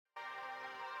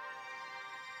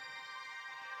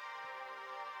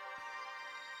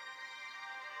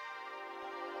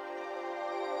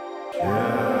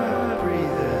Yeah,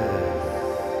 breathers.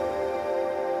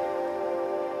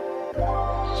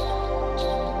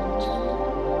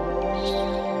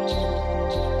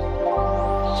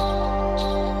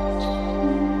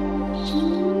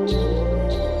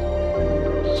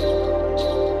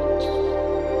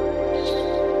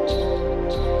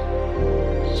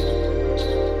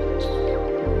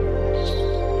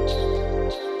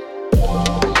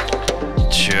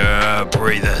 Sure,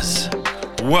 breathers.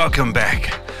 Welcome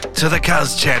back to the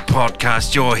Cuz Chat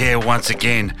podcast. You're here once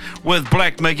again with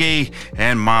Black Mickey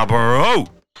and Marlboro.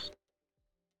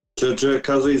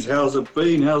 Cuzzies, how's it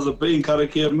been?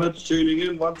 Karakia Mitch tuning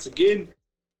in once again.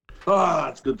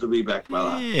 It's good to be back,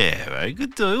 brother. Yeah, very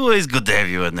good. Always good to have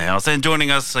you in the house. And joining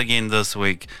us again this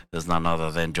week is none other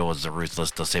than George the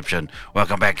Ruthless Deception.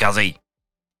 Welcome back, Cuzzy.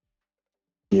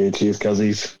 Yeah, cheers,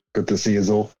 Cuzzies. Good to see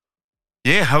you all.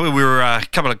 Yeah, we were a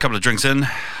couple of drinks in,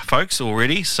 folks,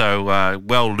 already, so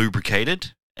well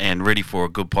lubricated and ready for a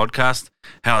good podcast.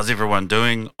 How's everyone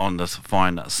doing on this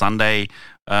fine Sunday,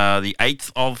 the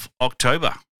 8th of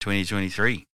October,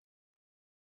 2023?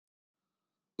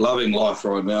 Loving life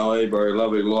right now, bro?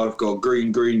 Loving life. Got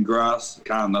green grass.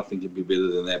 Nothing can be better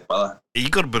than that, brother.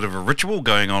 You got a bit of a ritual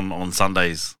going on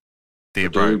Sundays there,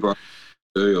 I bro.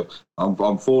 do.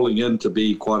 I'm falling in to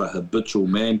be quite a habitual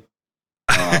man.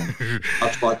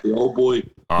 Much like the old boy.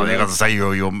 Oh, I got to say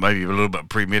you're maybe a little bit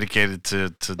premedicated to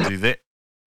do that.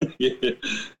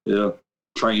 yeah.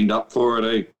 Trained up for it,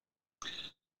 eh?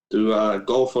 Do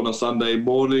golf on a Sunday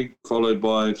morning, followed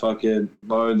by fucking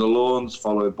mowing the lawns,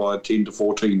 followed by 10 to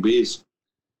 14 beers.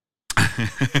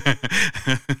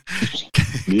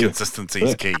 Consistency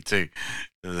is key too.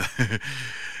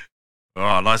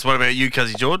 Oh, nice. What about you,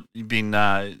 Cuzzy George? You've been,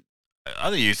 I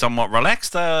think you somewhat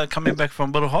relaxed coming back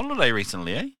from a bit of holiday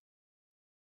recently, eh?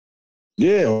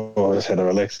 Yeah, I just had a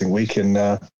relaxing week in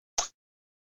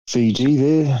Fiji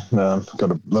there.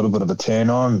 Got a little bit of a tan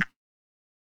on.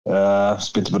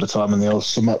 Spent a bit of time in the old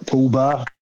Summit pool bar.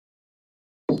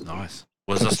 Nice.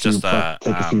 Was this just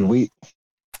take a few weeks?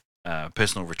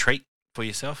 personal retreat for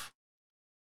yourself?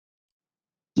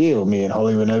 Yeah, well, me and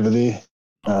Holly went over there.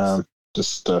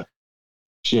 Nice.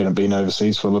 She hadn't been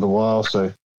overseas for a little while,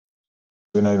 so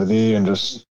went over there and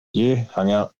just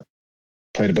hung out,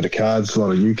 played a bit of cards, a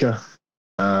lot of euchre.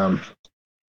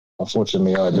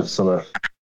 Unfortunately, I just sort of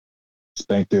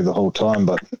spanked there the whole time,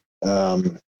 but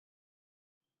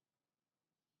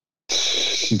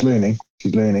she's learning.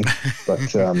 But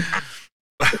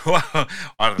Well,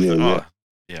 I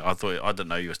didn't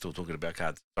know you were still talking about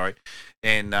cards. Sorry,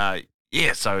 and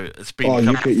so it's been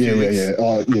a couple of few weeks.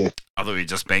 I thought you were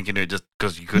just spanking her just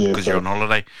because you could because you're on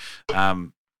holiday.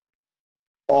 No,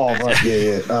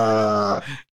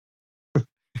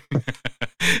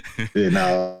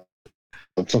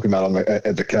 I'm talking about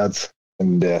at the cards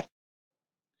and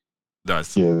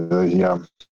Nice. the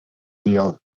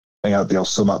old hang out at the old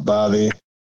Summit bar there.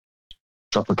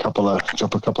 Drop a couple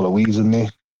of wheeze in there.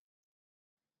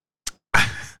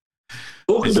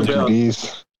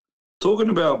 Talking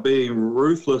about being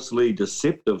ruthlessly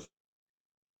deceptive.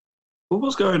 What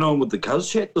was going on with the Cuz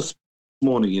Chat this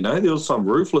morning? You know, there was some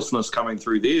ruthlessness coming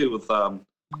through there with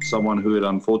someone who had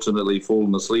unfortunately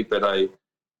fallen asleep at a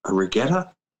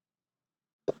regatta.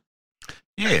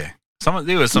 Yeah,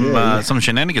 there was some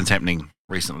shenanigans happening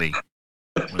recently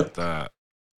with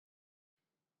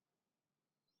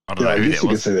I don't know who that you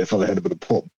could was. say that fella had a bit of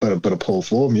Paul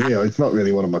form. Yeah, it's not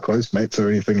really one of my close mates or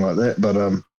anything like that, but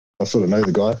I sort of know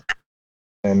the guy,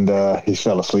 and he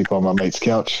fell asleep on my mate's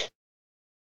couch.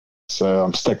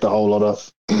 So stacked a whole lot of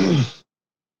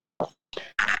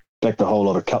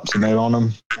cups and that on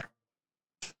him.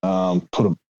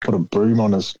 Put a broom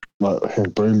on had a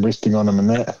broom resting on him and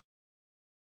that,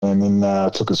 and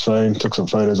then took his phone, took some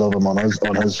photos of him on his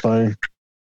phone.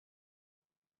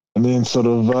 And then sort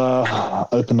of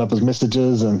opened up his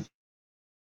messages and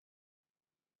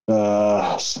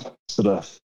sort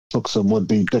of took some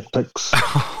would-be dick pics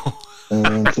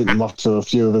and sent them off to a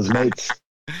few of his mates.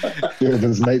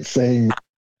 Saying,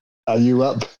 "Are you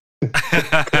up?"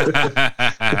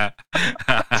 To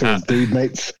his dude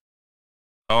mates.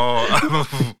 Oh.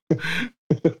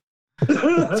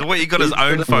 So what, you got his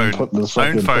own phone? Took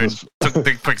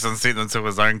dick pics and sent them to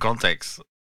his own contacts.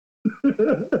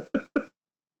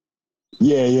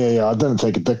 Yeah. I didn't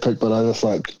take a dick pic, but I just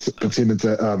pretended to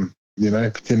have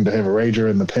a rager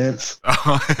in the pants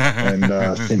and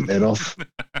sent that off.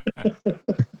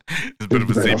 It's a bit of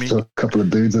a semi. To a couple of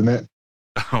dudes in that.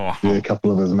 Oh. Yeah, a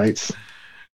couple of his mates.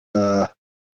 And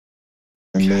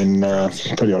then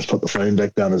pretty much put the phone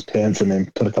back down his pants and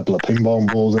then put a couple of ping pong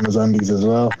balls in his undies as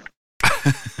well.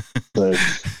 So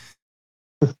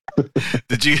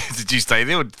Did you stay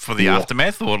there for the Yeah.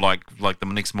 aftermath, or like the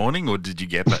next morning, or did you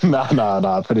get it? No,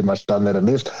 I pretty much done that and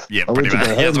left. Yeah, I went pretty to much.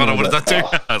 go Yeah, that's home what I and would I have done was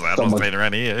too. like, I was like, I'm not staying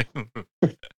around here.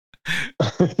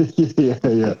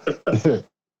 yeah.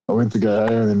 I went to go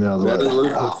home and I was That like, is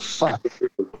ruthless. oh, fuck.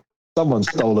 Someone's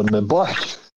stolen my bike.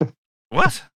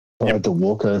 What? I had to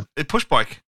walk home. A push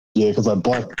bike? Yeah, because I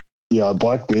biked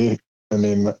there. And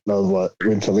then I was like,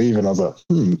 went to leave and I was like,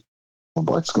 my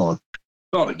bike's gone.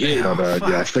 Not again. Oh, But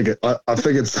yeah, I fuck.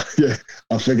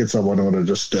 figured someone would have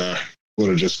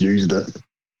just used it.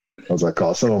 I was like,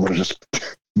 oh, someone would have just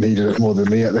needed it more than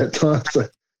me at that time. So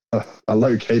I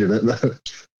located it.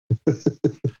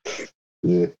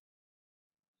 Yeah.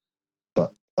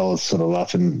 But I was sort of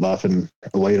laughing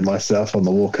away to myself on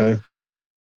the walk home.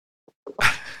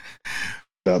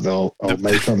 About the old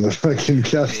mate on the fucking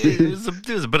couch. There was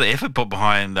a bit of effort put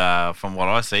behind, from what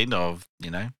I've seen, of,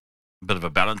 a bit of a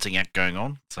balancing act going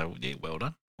on. So, yeah, well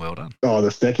done. Well done. Oh,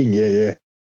 the stacking, yeah.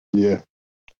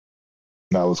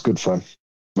 No, it was good fun.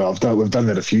 Well, we've done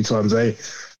that a few times, eh?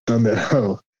 Done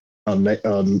that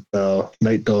on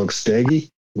Nate Dogg Staggy.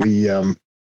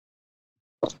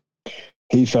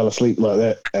 He fell asleep like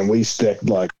that, and we stacked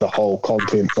like the whole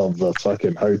contents of the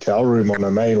fucking hotel room on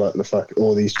him, eh? Like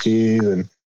all these chairs and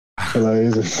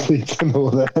pillows and seats and all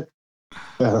that.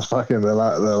 And they're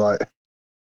like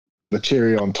the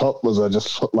cherry on top was I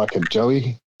just put like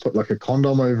a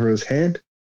condom over his hand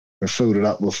and filled it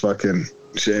up with fucking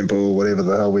shampoo or whatever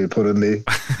the hell we put in there.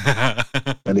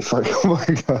 And he fucking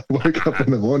woke up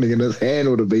in the morning and his hand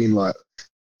would have been like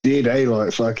dead, eh?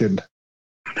 Like fucking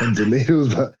into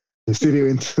needles, but instead he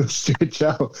went to stretch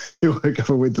out. He woke up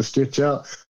and went to stretch out,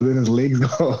 but then his legs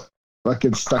got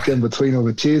fucking stuck in between all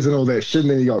the chairs and all that shit, and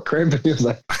then he got cramped and he was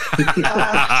like,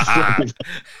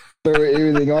 threw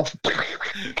everything off.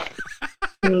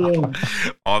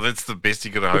 Oh, that's the best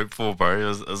you could have hoped for, bro.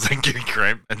 Is like getting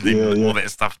cramped and then all that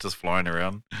stuff just flying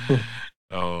around.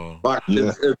 Oh, Fuck,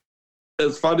 Yeah.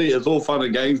 it's funny. It's all fun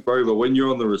and games, bro. But when you're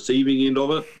on the receiving end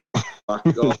of it, fuck,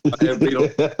 I have been on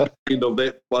the end of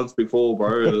that once before,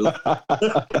 bro.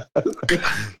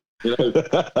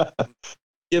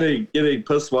 Getting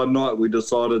pissed one night, we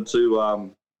decided to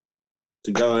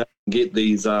go out and get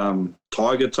these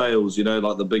tiger tails,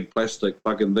 like the big plastic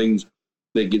fucking things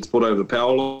that gets put over the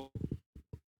power line.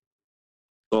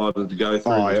 Decided to go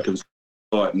through the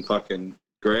site and fucking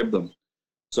grab them.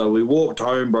 So we walked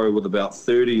home, bro, with about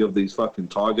 30 of these fucking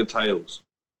tiger tails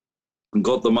and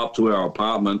got them up to our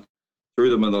apartment, threw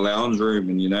them in the lounge room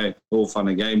and, all fun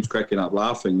and games, cracking up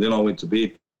laughing. Then I went to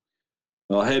bed.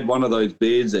 I had one of those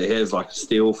beds that has like a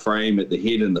steel frame at the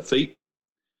head and the feet.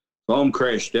 So I'm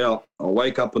crashed out. I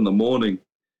wake up in the morning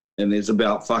and there's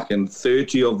about fucking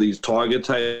 30 of these tiger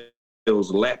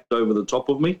tails lapped over the top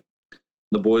of me.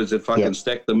 The boys had fucking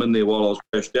stacked them in there while I was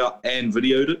crashed out and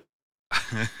videoed it.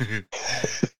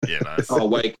 yeah, nice. I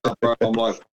wake up, bro. I'm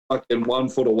like fucking 1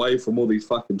 foot away from all these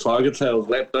fucking tiger tails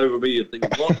lapped over me. You think,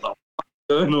 what the fuck is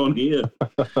going on here?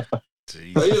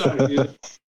 Jeez. But,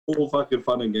 all fucking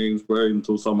fun and games, bro,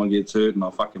 until someone gets hurt and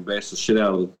I fucking bash the shit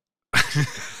out of them.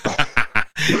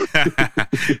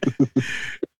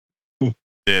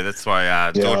 Yeah, that's why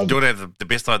Yeah, Jordan, the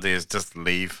best idea is just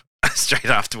leave straight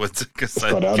afterwards because they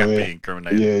got out of can't there. be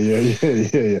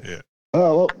incriminated. Yeah.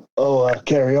 Oh,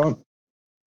 carry on.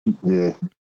 Yeah.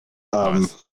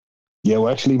 Nice. Yeah,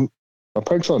 well, actually, my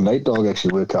pranks on Nate Dogg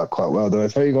actually work out quite well. Did I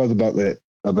tell you guys about that?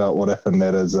 About what happened?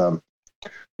 That is, when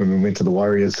we went to the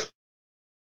Warriors.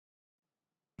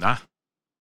 Nah.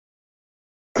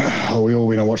 We all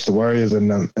went and watched the Warriors in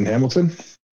Hamilton,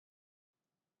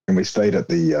 and we stayed at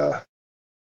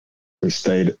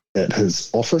his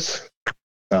office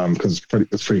because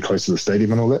it's pretty close to the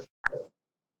stadium and all that.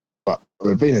 But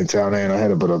we've been in town, and I had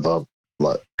a bit of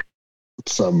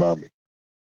some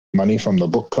money from the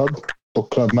book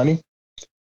club money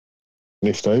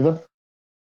left over,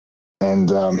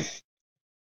 and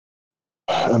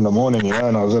in the morning,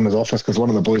 and I was in his office because one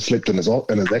of the boys slept in his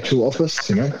actual office,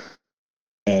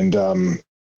 and I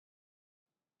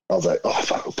was like, oh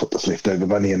fuck, I'll put this leftover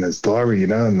money in his diary, in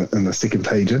the second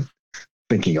page in,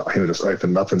 thinking he'll just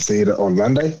open it up and see it on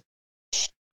Monday.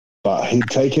 But he'd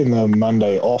taken the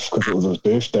Monday off because it was his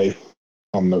birthday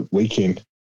on the weekend,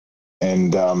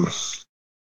 and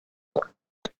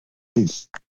he's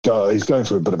going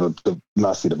through a bit of a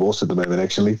nasty divorce at the moment,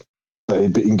 actually. So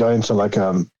he'd been going to like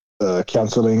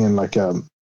counselling and like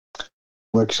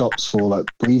workshops for like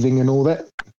breathing and all that.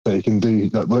 So you can do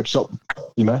that workshop,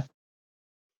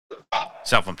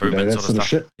 Self-improvement that sort of stuff.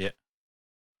 shit.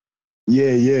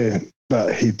 Yeah.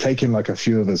 But he'd taken like a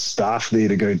few of his staff there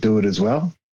to go do it as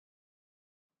well.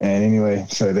 And anyway,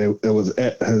 so it was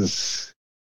at his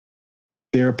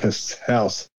therapist's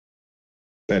house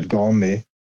that had gone there,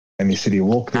 and he said he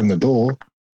walked in the door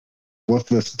with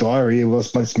this diary. It was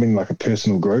supposed to be like a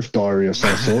personal growth diary of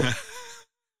some sort.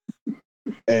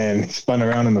 And he spun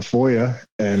around in the foyer,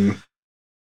 and it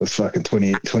was fucking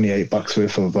 $28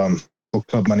 worth of book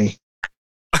club money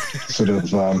sort of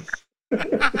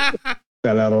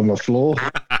fell out on the floor.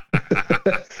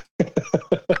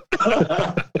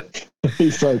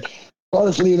 He's like,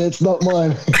 honestly, that's not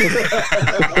mine.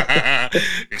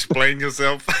 Explain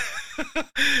yourself.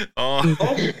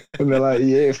 Oh. And they're like,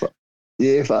 yeah,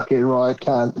 fucking right,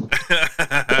 cunt.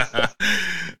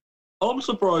 I'm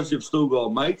surprised you've still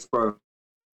got mates, bro.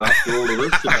 After all of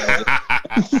this,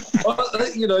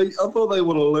 I thought they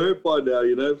would have learned by now.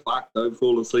 Fuck, don't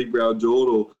fall asleep around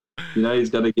Jordan, or he's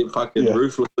going to get fucking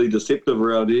ruthlessly deceptive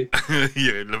around here.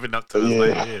 Yeah, living up to this,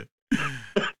 mate.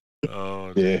 Yeah.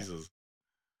 Oh, yeah. Jesus.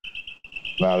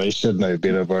 No, they should know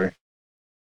better, bro.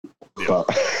 Yeah. But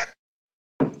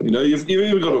you've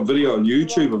even got a video on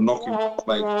YouTube of knocking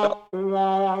mates up.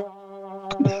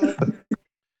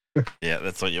 Yeah,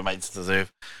 that's what your mates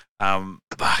deserve.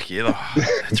 Fuck yeah,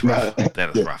 that's rough.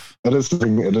 That is rough. It is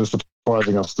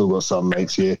surprising I've still got some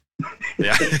mates here.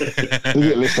 Yeah. They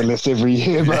get less and less every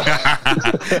year, but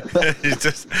it's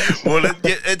just,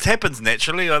 it happens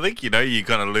naturally. I think you're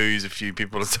going to lose a few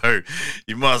people, so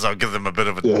you might as well give them a bit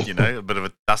of a a bit of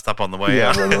a dust up on the way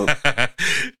out.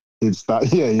 It's a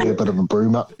bit of a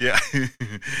broom up. Yeah.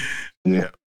 Yeah.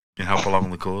 Can help along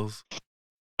the cause.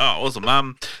 Oh,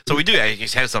 awesome. So we do, I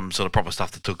guess, have some sort of proper stuff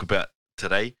to talk about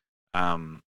today. I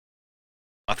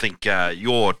think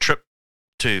your trip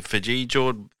to Fiji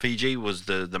was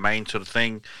the main sort of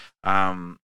thing.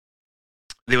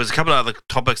 There was a couple of other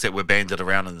topics that were banded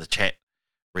around in the chat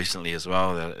recently as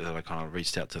well that I kind of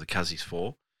reached out to the Cuzzies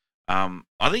for.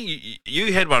 I think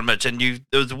you had one, Mitch, and there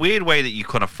was a weird way that you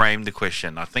kind of framed the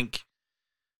question. I think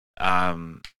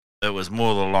it was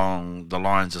more along the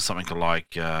lines of something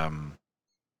like,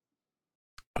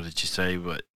 what did you say?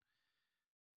 But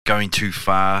going too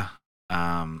far,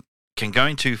 can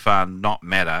going too far not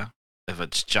matter if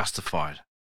it's justified,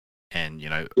 and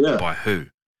by who?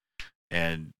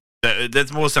 And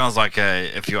that more sounds like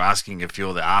if you're asking if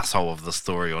you're the asshole of the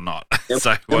story or not. Yep.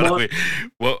 So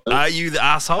are you the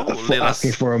asshole?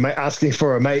 Asking for a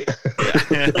mate.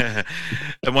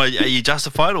 Are you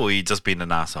justified, or are you just being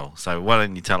an asshole? So why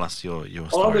don't you tell us your story?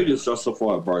 I think it's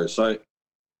justified, bro. So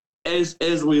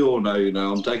as we all know,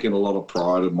 I'm taking a lot of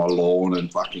pride in my lawn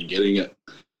and fucking getting it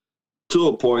to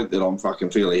a point that I'm fucking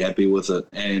fairly happy with it.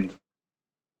 And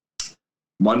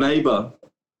my neighbour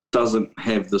doesn't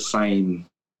have the same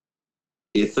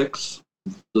ethics,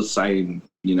 the same,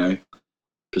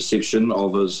 perception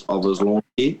of his lawn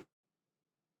care.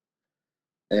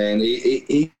 And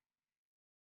he's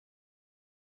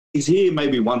here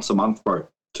maybe once a month, bro.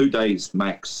 2 days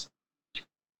max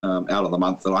out of the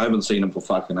month. And I haven't seen him for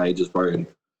fucking ages, bro. And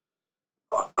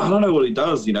I don't know what he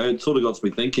does, it sort of got me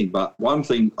thinking. But one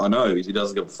thing I know is he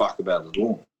doesn't give a fuck about his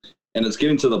lawn. And it's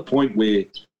getting to the point where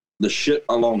the shit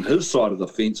along his side of the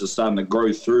fence is starting to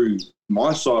grow through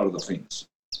my side of the fence.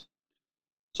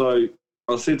 So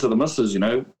I said to the missus,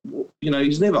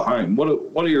 he's never home.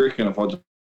 What do you reckon if I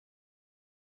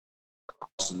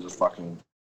just fucking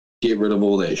get rid of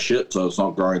all that shit so it's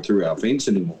not growing through our fence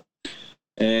anymore?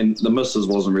 And the missus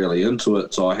wasn't really into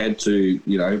it, so I had to,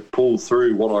 pull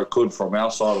through what I could from our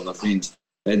side of the fence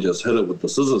and just hit it with the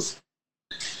scissors.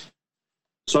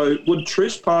 So would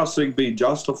trespassing be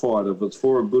justified if it's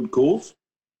for a good cause?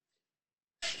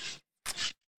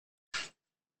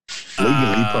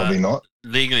 Legally, probably not.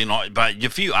 Legally not, but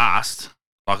if you asked,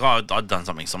 like I'd done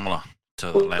something similar to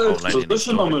the old lady next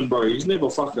position door. I'm in, bro. He's never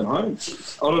fucking home.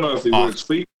 I don't know if he works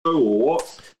FIFO or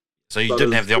what. So you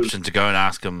didn't have the option to go and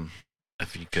ask him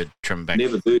if you could trim back?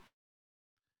 Never do.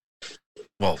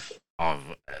 Well,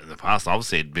 in the past I've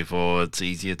said before, it's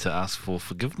easier to ask for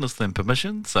forgiveness than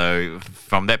permission. So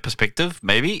from that perspective,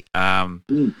 maybe. But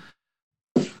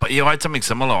yeah, I had something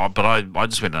similar. But I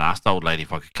just went and asked the old lady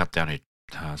if I could cut down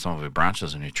some of her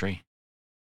branches in her tree.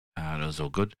 It was all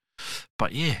good.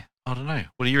 But yeah, I don't know.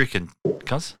 What do you reckon,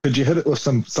 Cuz? Could you hit it with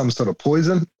some sort of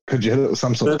poison? Could you hit it with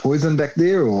some sort of poison back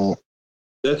there, or?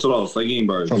 That's what I was thinking,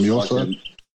 bro. From your side?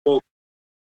 Well,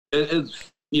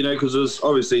 it's, because it's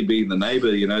obviously being the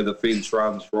neighbour, the fence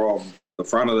runs from the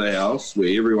front of the house where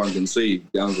everyone can see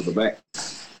down to the back.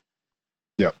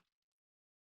 Yep.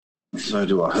 So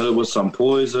do I hit it with some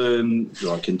poison?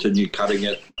 Do I continue cutting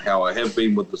it how I have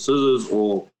been with the scissors,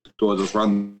 or do I just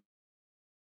run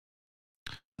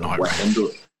night whack raid? into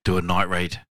it? Do a night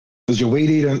raid. Does your weed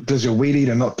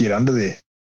eater not get under there?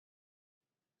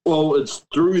 Well, it's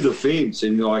through the fence,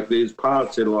 and like there's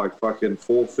parts that are like fucking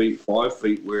 4 feet, 5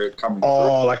 feet where it's coming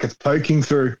Oh, like it's poking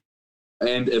through. through.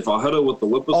 And if I hit it with the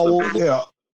whipper Oh, snipper, yeah.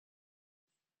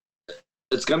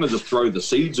 it's gonna just throw the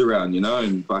seeds around,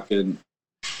 and fucking.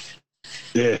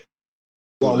 Yeah.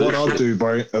 Well, what I'd do,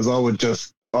 bro, is I would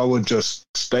just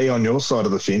stay on your side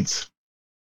of the fence,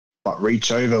 but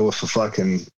reach over with the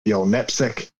fucking old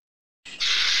knapsack.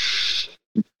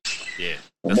 Yeah.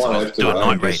 I That's might what I have to, do at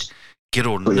night raid. just Get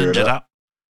all clear it ninja'd up. up,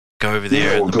 go over there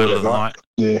Yeah, in the we'll do middle it of the at night,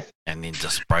 Yeah, and then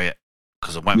just spray it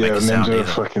because it won't yeah, make a and sound then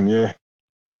either. fucking, yeah.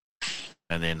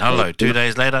 And then, hello, 2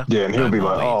 days later. Yeah, and he'll no be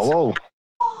more like, leads. oh, whoa.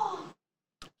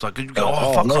 It's like,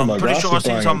 oh, fuck, no, I'm my pretty gosh, sure I you're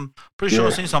seen buying some,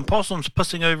 Yeah. some possums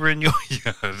pissing over in your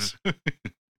yard.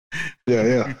 Yeah,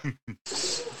 yeah.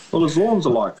 Well, his lawns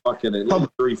are like fucking at least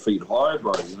 3 feet high,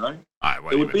 bro. I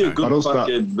won't It would even be a know. good I'd start-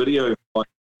 fucking video, like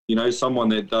someone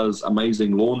that does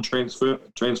amazing lawn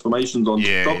transformations on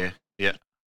TikTok. Yeah.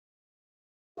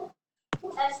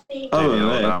 Other Do than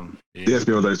the old, that, Yeah,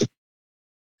 feel those.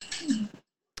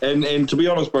 and to be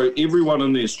honest, bro, everyone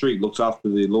in their street looks after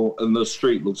their lawn. In the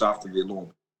street looks after their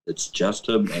lawn. It's just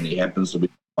him, and he happens to be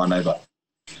my neighbour.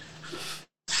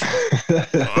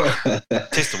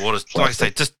 Test the waters. Like I say,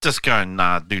 just go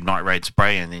and do night raid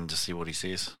spray and then just see what he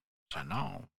says. So,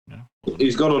 no.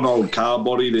 He's got an old car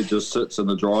body that just sits in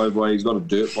the driveway. He's got a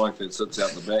dirt bike that sits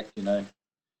out the back,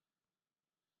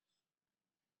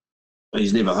 But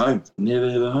he's never home. Never,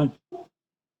 ever home.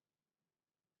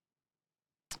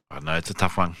 I know, it's a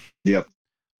tough one. Yep.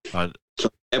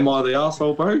 Am I the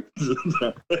asshole, bro?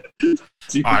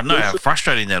 I know how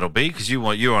frustrating that'll be because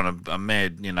you're on a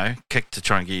mad, kick to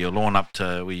try and get your lawn up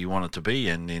to where you want it to be,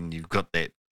 and then you've got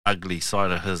that ugly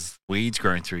side of his weeds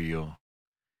growing through your.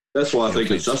 That's why I think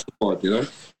it's justified,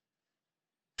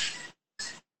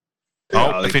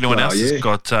 Oh, if anyone else has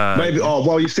got maybe. Oh,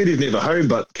 well, you said he's never home,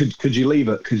 but could you leave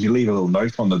it? Could you leave a little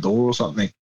note on the door or something?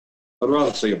 I'd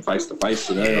rather see him face to face,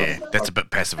 yeah, that's a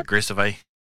bit passive aggressive, eh?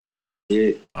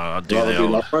 Yeah. I'd do Rather the be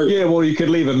old. like, bro, Yeah, well, you could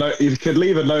leave a note. You could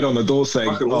leave a note on the door saying,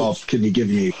 Fucking "Oh, works. can you give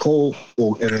me a call?"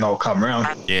 and then I'll come round.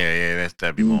 Yeah,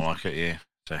 that'd be more like it. Yeah.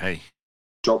 So hey,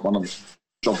 drop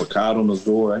a card on his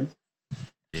door,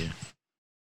 eh?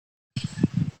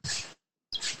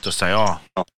 just say,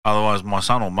 otherwise my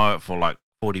son will mow it for like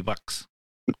 $40.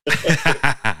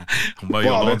 Mow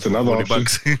your Well, lawn that's for another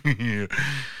 $40. Yeah.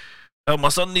 Oh, my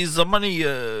son needs the money.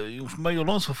 You mow your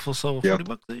lawns for Yep.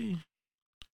 $40. Eh?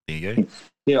 There you go.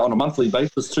 Yeah, on a monthly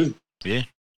basis too. Yeah.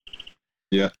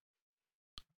 Yeah.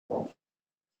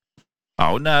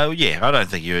 Oh no, yeah. I don't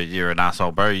think you're an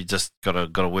asshole, bro. You just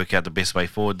gotta work out the best way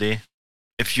forward there.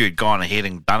 If you'd gone ahead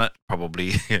and done it,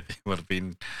 probably it would have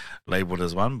been labelled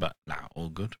as one. But nah, all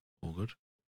good.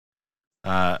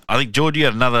 I think George, you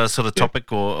had another sort of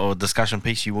topic or discussion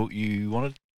piece you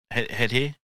wanted had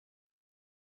here.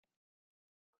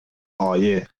 Oh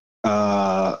yeah,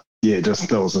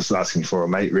 Just I was just asking for a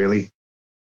mate, really.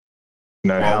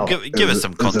 Well, give us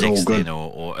some context then,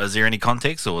 or is there any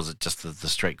context, or is it just the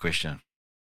straight question?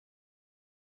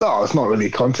 No, it's not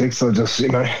really context. I just,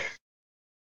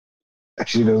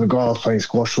 actually, there's a guy I was playing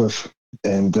squash with,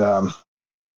 and his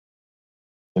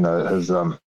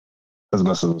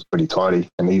missus was pretty tidy,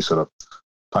 and he's sort of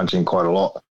punching quite a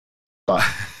lot. But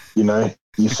you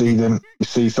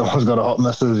see someone's got a hot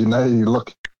missus, you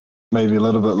look maybe a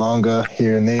little bit longer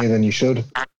here and there than you should.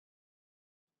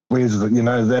 Is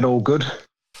that all good?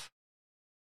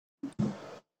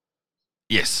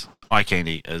 Yes, eye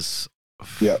candy is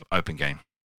open game.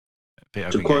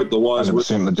 To quote the wise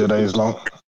 100% legit as long.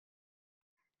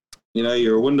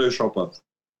 You're a window shopper.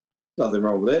 Nothing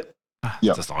wrong with that.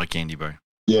 Yep. Just eye candy, bro.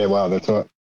 Yeah, wow, that's right.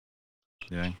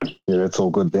 Yeah, that's all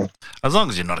good then. as long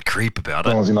as you're not a creep about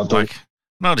As long it. as you're not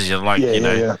Not as you're like,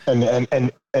 yeah.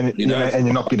 And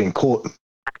you're not getting caught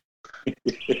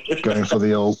going for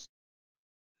the old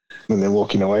when they're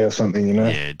walking away or something,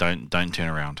 Yeah, don't turn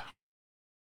around.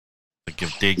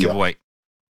 Give away.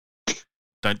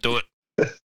 Don't do it.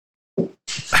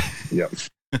 Yep.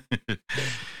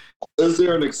 Is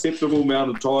there an acceptable amount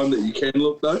of time that you can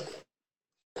look though?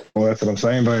 Well, that's what I'm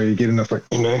saying, bro. You get enough, at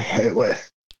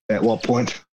what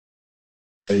point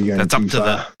are you going That's up too to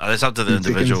far? that's up to the 10 seconds.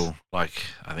 individual. Like,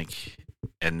 I think,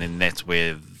 and then that's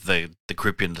where the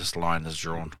creepiness line is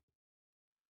drawn.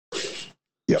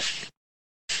 Yep.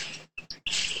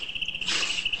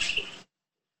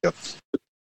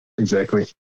 Exactly.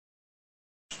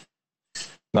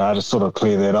 No, I just sort of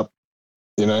clear that up,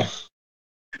 It's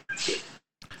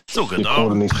all good. Get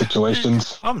caught in these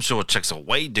situations. I'm sure chicks are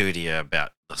way dirtier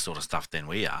about this sort of stuff than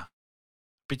we are.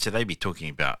 Bet you they be talking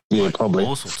about Yeah, probably.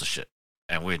 all sorts of shit,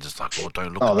 and we're just like,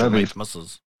 don't look Oh, at your that'd be- mate's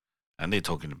missus. and they're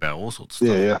talking about all sorts of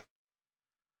Yeah, stuff. yeah.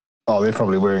 Oh, they're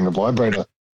probably wearing a vibrator.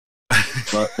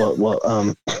 What?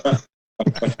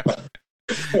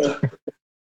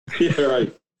 Yeah,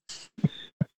 right.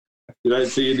 You don't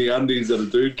see any undies that a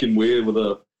dude can wear with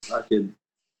a fucking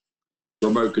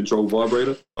remote control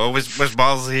vibrator. Or was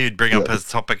Miles here would bring up his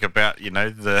topic about,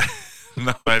 the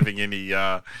not having any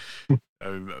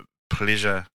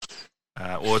pleasure,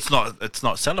 or it's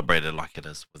not celebrated like it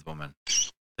is with women,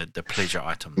 the pleasure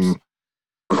items.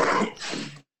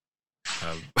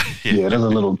 Yeah, it is a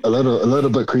little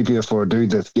bit creepier for a dude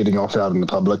that's getting off out in the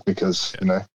public because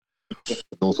there's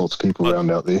all sorts of people around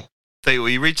out there. Well,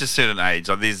 you reach a certain age,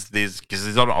 like there's because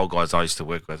there's a lot of old guys I used to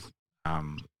work with. I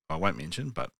won't mention,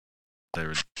 but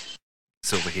they're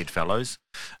silver-haired fellows,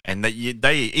 and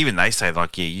they say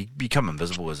like, you become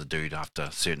invisible as a dude after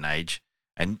a certain age,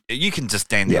 and you can just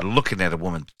stand there looking at a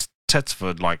woman's tits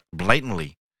for like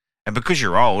blatantly, and because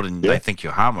you're old and they think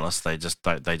you're harmless, they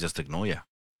just ignore you.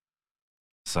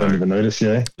 So Don't even notice,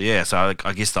 yeah. Yeah, so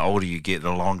I guess the older you get,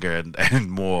 the longer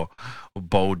and more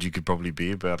bold you could probably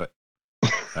be about it.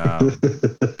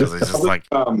 Because it's just like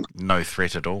no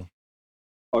threat at all.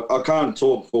 I can't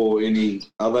talk for any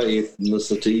other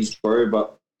ethnicities, bro,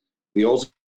 but the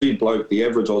Aussie bloke, the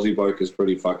average Aussie bloke is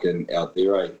pretty fucking out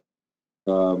there, eh?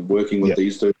 Working with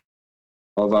these dudes.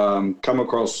 I've come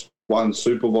across one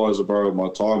supervisor, bro, at my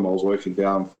time. I was working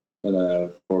down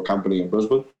for a company in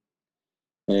Brisbane.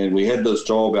 And we had this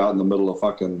job out in the middle of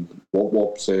fucking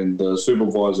wop-wops, and the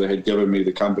supervisor had given me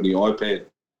the company iPad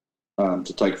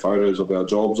to take photos of our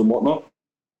jobs and whatnot.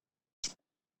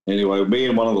 Anyway, me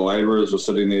and one of the labourers were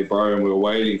sitting there, bro, and we were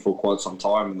waiting for quite some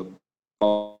time. And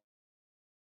I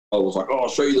was like, I'll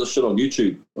show you this shit on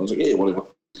YouTube. I was like, yeah, whatever.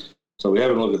 So we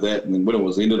had a look at that, and then when it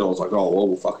was ended, I was like, oh, well,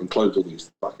 we'll fucking close all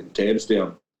these fucking tabs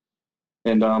down.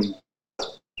 And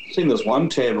seen this one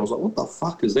tab, I was like, what the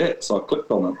fuck is that? So I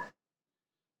clicked on it.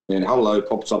 And hello,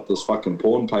 pops up this fucking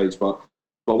porn page. But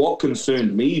what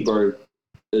concerned me, bro,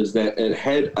 is that it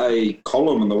had a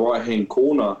column in the right-hand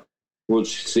corner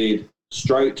which said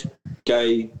straight,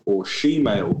 gay, or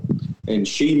she-male. And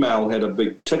she-male had a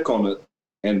big tick on it,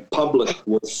 and public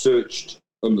was searched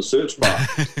in the search bar.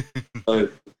 So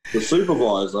the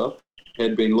supervisor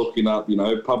had been looking up,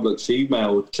 public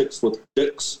she-male, chicks with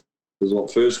dicks is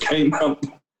what first came up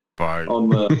on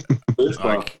the search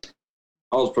bar.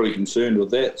 I was pretty concerned with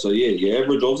that. So, yeah, your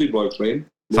average Aussie bloke, man.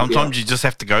 Sometimes you just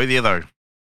have to go there, though.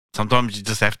 Sometimes you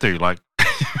just have to. Like,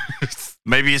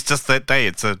 maybe it's just that day.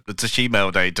 It's a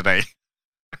she-male day today.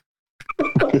 I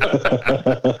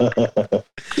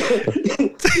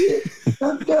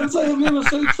can't say I've never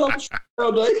seen some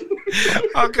she-male day.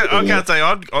 I can't say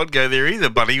I'd go there either,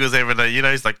 but he was having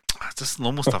he's like, just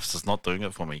normal stuff's just not doing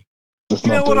it for me. You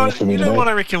know what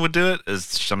I reckon would do it is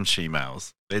some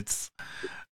she-males. Let's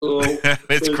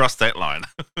cross that line.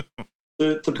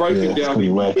 To break it down,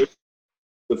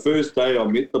 the first day I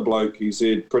met the bloke, he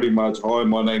said pretty much, hi,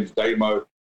 my name's Damo.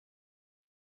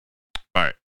 All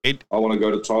right. I want to go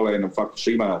to Thailand and fuck a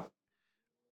she-male.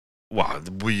 Wow,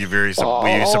 were you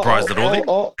surprised at all then?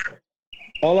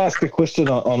 I'll ask a question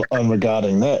on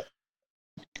regarding that.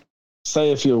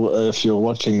 Say if you're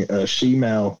watching a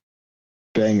she-male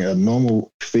bang a normal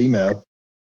female,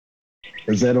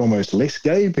 is that almost less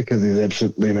gay because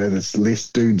there's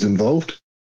less dudes involved?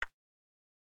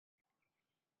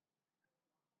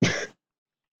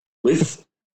 Less?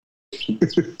 And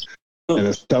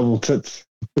it's double tits.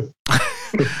 Like,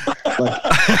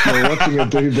 you're watching a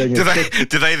dude bang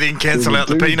do they then cancel out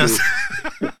the penis?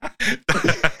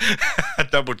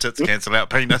 Double tits cancel out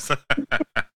penis.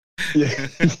 Yeah.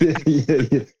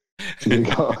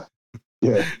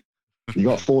 You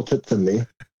got 4 tits in there.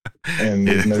 And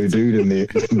there's no dude in there.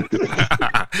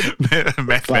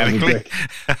 Mathematically,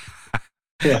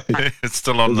 it's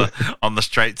still on the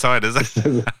straight side, is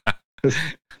it?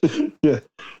 Yeah.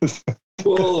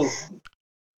 Well,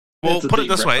 put it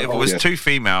this way: if it was 2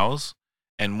 females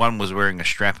and one was wearing a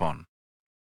strap-on,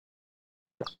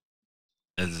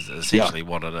 is essentially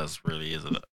what it is, really,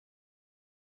 isn't it?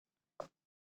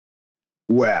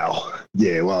 Wow.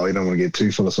 Yeah. Well, we don't want to get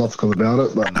too philosophical about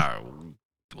it, but no.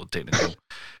 Well, technical.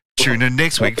 Tune in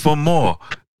next week for more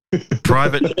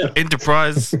private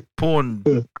enterprise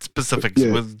porn specifics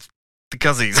with the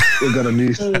Cuzzies. We've got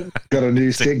a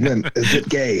new segment. Is it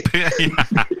gay?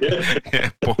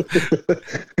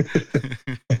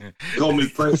 Call me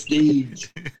Prestige.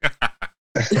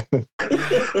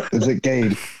 Is it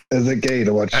gay? Is it gay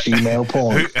to watch she-male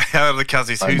porn? How are the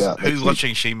Cuzzies? Who's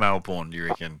watching she-male porn, do you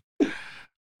reckon?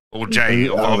 Or Jay,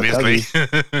 obviously.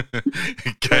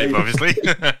 Cave, obviously.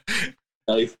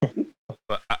 Cave.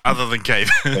 But other than Cave.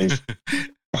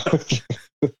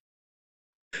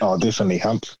 Oh, definitely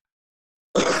Hump.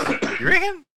 You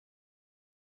reckon?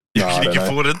 No, I you don't can know.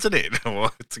 afford internet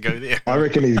to go there. I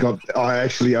reckon he's got. I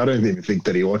don't even think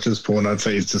that he watches porn. I'd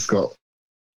say he's just got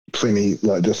plenty,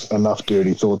 like just enough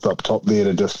dirty thoughts up top there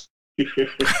to just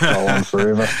go on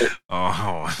forever.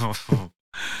 Oh,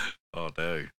 oh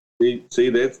no. See,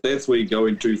 that's where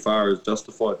going too far is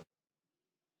justified.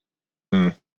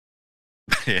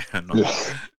 Yeah. No.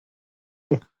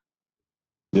 Yeah.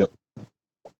 Yep.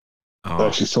 I Oh.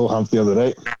 actually saw Hump the other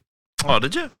day. Oh,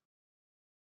 did you?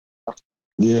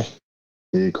 Yeah,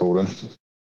 he called in.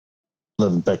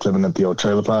 Living at the old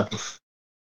trailer park.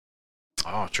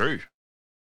 Oh, true.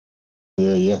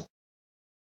 Yeah.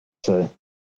 So,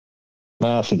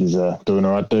 no, I think he's doing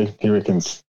all right, dude. He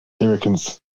reckons.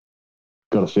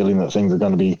 Got a feeling that things are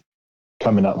going to be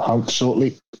coming up Hump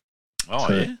shortly. Oh,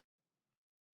 So- yeah.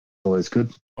 Always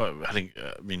good. Well, I think,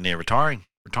 they're retirement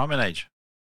age.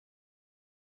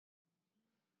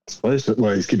 I suppose, but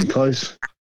well, he's getting close.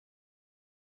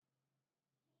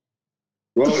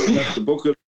 Well, we'll have to book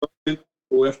it.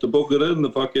 We'll have to book it in.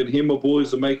 The fucking Hemmer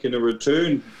boys are making a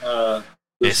return Yes.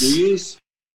 this New Year's.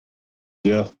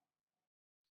 Yeah.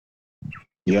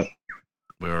 Yep.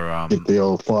 We're Get the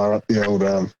old fire up the old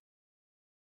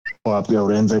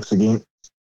Anzacs again.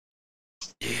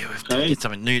 yeah, we have to Okay. get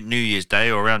something New Year's Day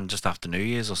or around just after New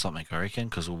Year's or something, I reckon,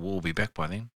 because we'll all be back by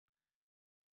then.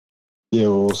 Yeah,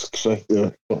 we'll say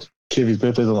Kevy's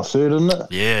birthday's on the 3rd, isn't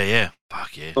it? Yeah.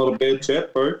 Fuck yeah. Not a bad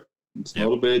chat, bro. It's Yep.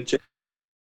 not a bad chat.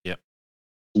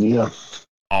 Yeah.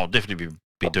 I'll definitely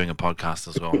be doing a podcast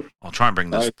as well. I'll try and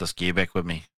bring this gear back with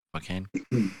me if I can.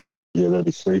 Yeah, that'd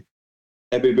be sweet.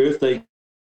 Happy birthday,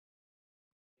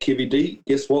 Kevy D.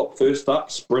 Guess what? First up,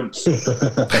 sprints.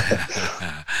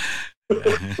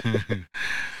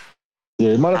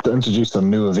 Yeah, you might have to introduce some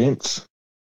new events.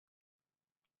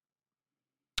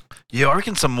 Yeah, I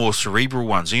reckon some more cerebral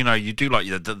ones. You know, you do like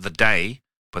the day,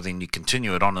 but then you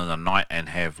continue it on in the night and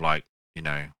have like, you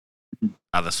know,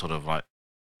 other sort of like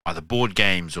either board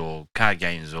games or card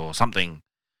games or something.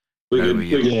 We No, could- we- we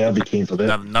could- Yeah, I'd be keen for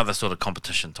that. Another sort of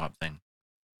competition type thing.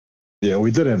 Yeah,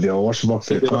 we did have the old wash box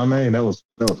that time, eh? And that was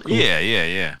cool.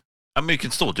 Yeah. I mean, you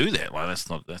can still do that. Like,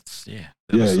 that'll Yeah,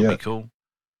 still yeah. be cool.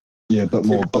 Yeah, but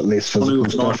less physical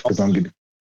stuff because I'm getting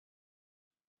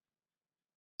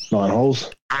 9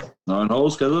 holes. 9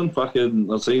 holes, cousin.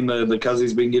 Fucking, I've seen the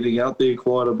Cuzzy's been getting out there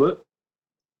quite a bit.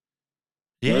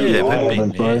 Yeah, Yeah, that'd I be-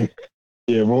 haven't, bro.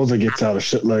 Yeah, Rosa gets out a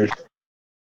shitload.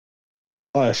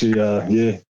 I actually,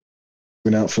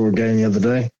 went out for a game the other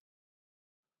day.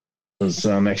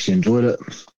 Actually enjoyed it.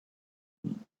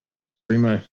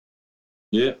 Primo.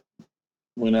 Yeah.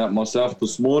 Went out myself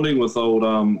this morning with old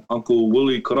Uncle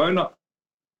Willie Corona.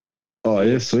 Oh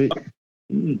yeah, sweet.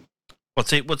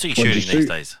 What's he What'd you shooting these shoot?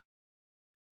 days?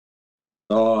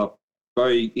 Bro,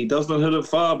 he doesn't hit it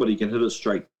far, but he can hit it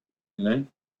straight. You know? That's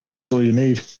all you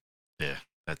need.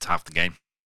 That's half the game.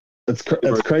 It's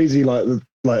crazy. Like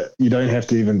you don't have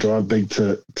to even drive big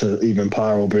to even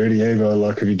par or birdie over.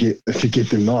 Like if you get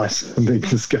them nice, and they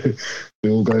just go, they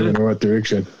all go in the right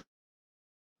direction.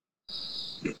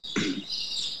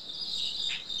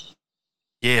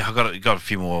 Yeah, I got a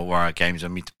few more games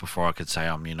on me before I could say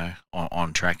I'm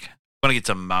on track. I want to get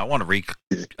some. I want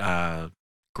to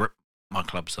grip my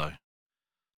clubs though. So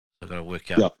I've got to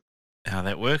work out how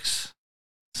that works.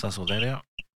 Suss all that out.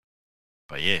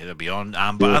 But yeah, it'll be on.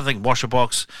 But I think Washer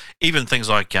Box, even things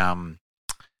like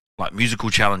musical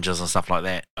challenges and stuff like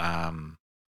that.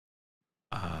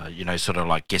 Sort of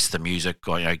like guess the music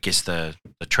or guess the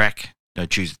track.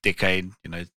 Choose a decade.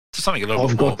 Just something a little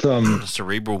I've bit got more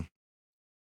cerebral.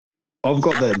 I've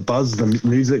got that Buzz the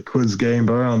music quiz game,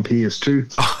 bro, on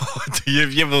PS2. Oh, do you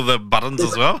have all the buttons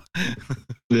as well?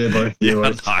 Yeah, bro. Yeah,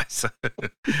 bro. nice. I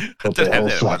Got did that have whole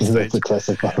that at one fucking- stage. That's a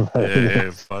classic one, bro. Yeah,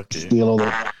 fuck yeah. Steal all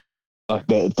that. Like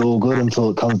that, it's all good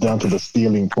until it comes down to the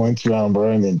stealing points round,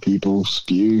 bro, and then people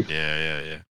spew.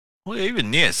 Yeah. Well,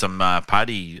 even some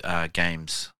party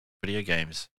games, video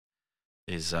games.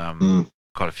 There's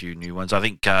quite a few new ones. I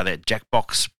think that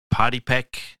Jackbox Party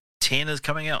Pack 10 is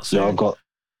coming out soon. Yeah,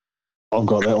 I've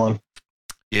got that one.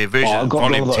 Yeah, version I've got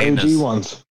volume one of the 10 OG is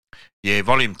ones. yeah,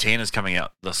 volume 10 is coming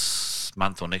out this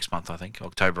month or next month. I think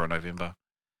October or November.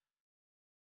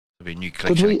 There'll be a new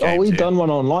collection. Did we? of games, We yeah. done one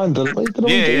online, didn't we? Did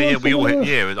Yeah. one We all somewhere?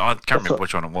 I can't remember what-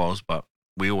 which one it was, but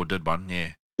we all did one.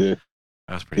 Yeah. Yeah.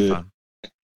 That was pretty Yeah. fun.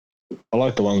 I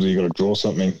like the ones where you got to draw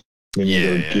something. Then you got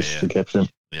Yeah, to guess yeah. the caption.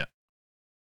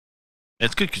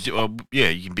 It's good because you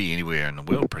can be anywhere in the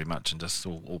world pretty much and just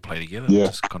all play together. Yeah,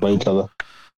 Just kinda Play each cool. other.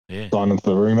 Yeah. Sign into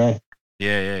the room, eh?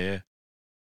 Yeah.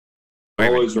 I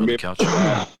always On the remember- couch.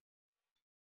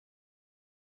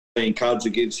 playing Cards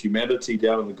Against Humanity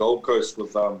down in the Gold Coast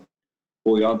with all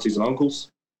the aunties and uncles,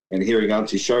 and hearing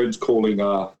Auntie Shones calling,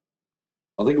 I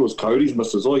think it was Cody's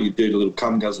Mrs. Oh, you dirty little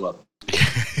cum guzzler.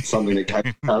 Something that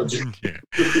came out.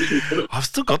 Yeah. I've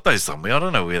still got those somewhere. I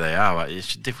don't know where they are, but you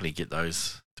should definitely get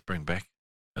those to bring back.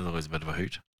 It's always a bit of a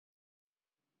hoot.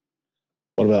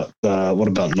 What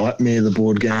about Nightmare, the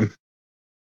board game?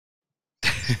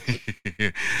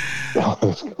 Oh,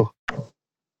 that's cool.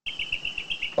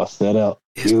 Bust that out.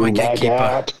 Here's my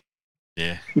gatekeeper.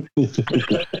 Yeah.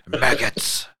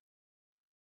 Maggots.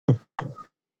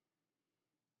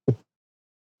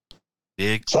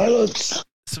 Yeah. Silence.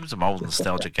 Some old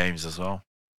nostalgic games as well.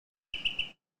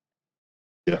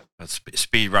 Yeah.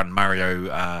 Speedrun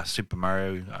Mario, Super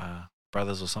Mario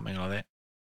Brothers or something like that.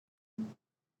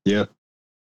 Yeah.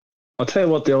 I'll tell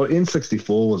you what, the old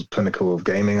N64 was pinnacle of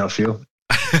gaming, I feel.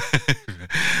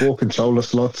 4 controller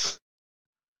slots.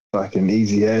 Fucking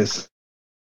easy as.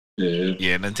 Yeah.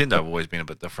 Yeah, Nintendo have always been a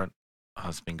bit different.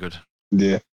 It's been good.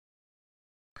 Yeah.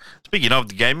 Speaking of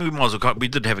the gaming, we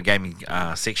did have a gaming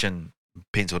section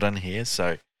penciled in here,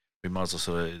 so we might as well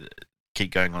sort of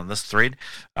keep going on this thread.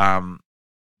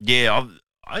 Yeah,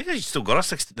 I think you still got a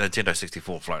Nintendo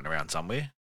 64 floating around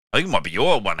somewhere. I think it might be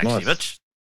your one, actually, Nice. Mitch.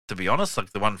 To be honest,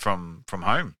 like the one from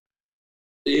home.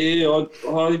 Yeah,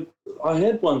 I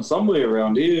had one somewhere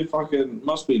around here. Fucking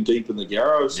must be deep in the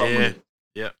garage somewhere.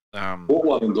 Yeah. Bought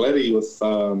one in Gladdy with,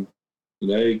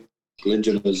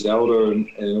 Legend of Zelda and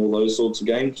all those sorts of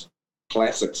games.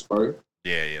 Classics, bro.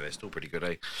 Yeah, they're still pretty good,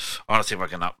 eh? I want to see if I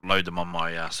can upload them on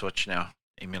my Switch now,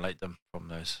 emulate them from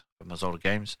those older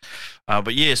games.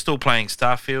 But yeah, still playing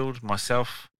Starfield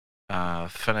myself.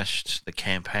 Finished the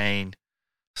campaign,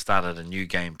 started a new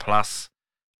game plus,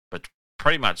 but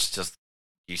pretty much just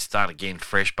you start again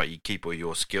fresh, but you keep all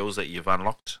your skills that you've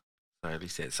unlocked. So at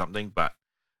least that's something. But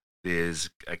there's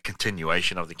a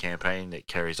continuation of the campaign that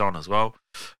carries on as well.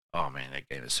 Oh man, that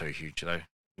game is so huge, though.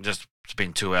 Just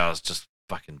spend 2 hours just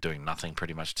fucking doing nothing,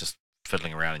 pretty much just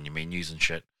fiddling around in your menus and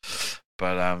shit.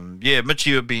 But yeah, Mitch,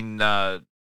 you've been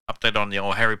updated on the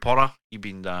old Harry Potter. You've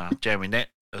been jamming that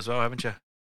as well, haven't you?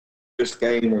 Best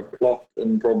game I've clocked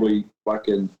in probably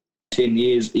fucking 10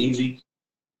 years, easy.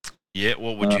 Yeah,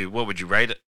 what would you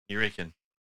rate it, you reckon?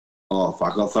 Oh,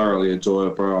 fuck, I thoroughly enjoy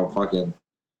it, bro. I'm fucking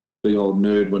big old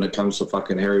nerd when it comes to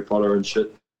fucking Harry Potter and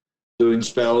shit. Doing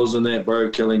spells and that, bro,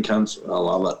 killing cunts. I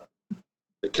love it.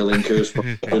 The killing curse, bro.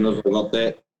 I never got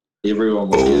that. Everyone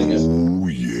was getting it. Oh,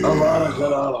 yeah. I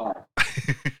love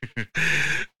it.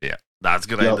 Yeah, that's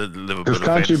good. Yeah. Live a Because bit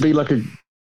of can't you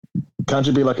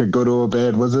fantasy. be like a good or a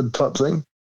bad wizard type thing?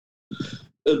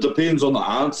 It depends on the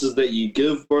answers that you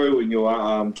give, bro, when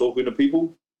you're talking to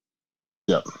people.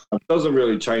 Yep. It doesn't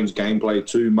really change gameplay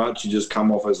too much. You just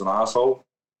come off as an asshole.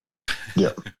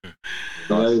 Yep.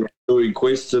 So, doing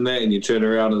quests and that, and you turn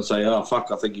around and say, "Oh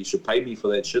fuck, I think you should pay me for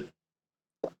that shit."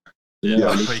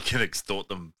 Yeah, you can extort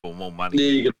them for more money. Yeah,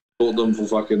 you can export them for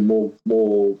fucking more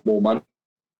money.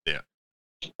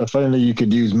 If only you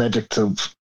could use magic to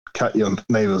cut your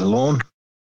neighbour's lawn.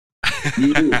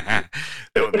 That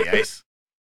would be ace.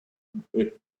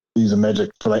 Use a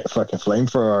magic fucking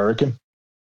flamethrower, I reckon.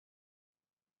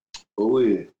 Oh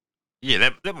yeah. Yeah,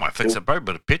 that might fix it, bro.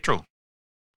 Bit of petrol,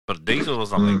 bit of diesel or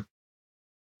something.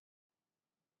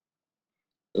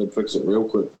 It'd fix it real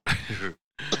quick.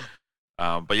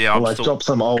 But yeah, I'm Like still. drop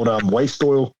some old waste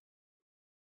oil.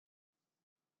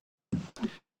 You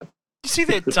see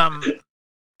that?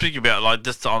 Speaking about like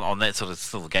just on that sort of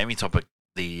still gaming topic,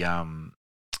 the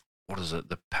what is it?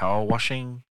 The power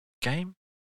washing game.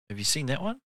 Have you seen that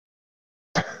one?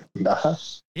 Nah.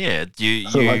 Yeah, you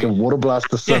Like a water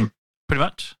blaster sim. pretty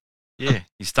much. Yeah,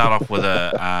 you start off with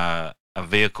a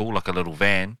vehicle, like a little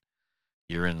van.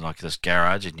 You're in like this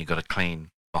garage, and you got to clean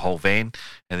the whole van,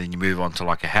 and then you move on to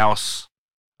like a house.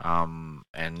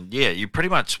 And yeah, you pretty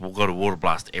much will go to water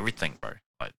blast everything, bro.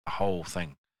 Like the whole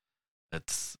thing.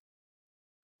 It's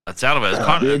out of it. It's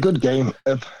kind Be a of good game.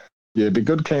 It'd be a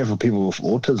good game for people with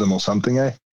autism or something,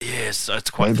 eh? yes, it's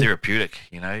quite Maybe. therapeutic.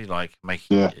 You know, like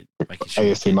making sure. you get-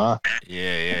 ASMR.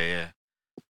 Yeah.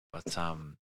 But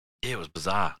yeah, it was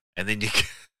bizarre. And then you can,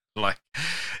 like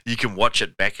you can watch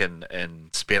it back and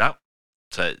sped up,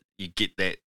 so you get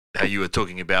that how you were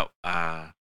talking about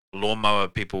lawnmower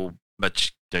people,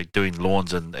 much doing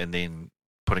lawns and then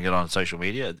putting it on social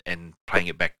media and playing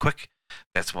it back quick.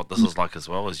 That's what this is like as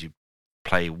well. As you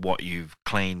play what you've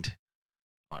cleaned,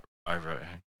 like over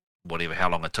whatever how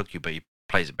long it took you, but you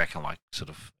plays it back in like sort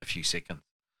of a few seconds.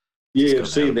 Yeah,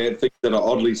 Just I've seen that. Things that are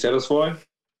oddly satisfying.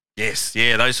 Yes,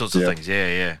 yeah, those sorts of Yeah. things.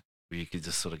 Yeah. Where you could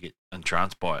just sort of get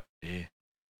entranced by it.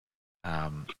 Yeah.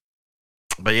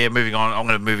 But yeah, moving on. I'm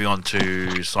going to moving on to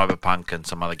Cyberpunk and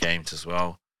some other games as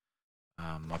well.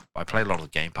 I play a lot of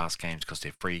the Game Pass games because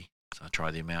they're free, so I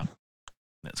try them out,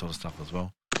 that sort of stuff as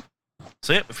well.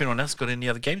 So yeah, if anyone else got any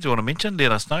other games you want to mention,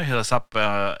 let us know. Hit us up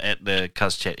at the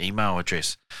CuzChat email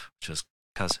address, which is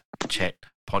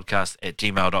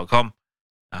cuzchatpodcast@gmail.com.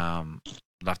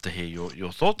 Love to hear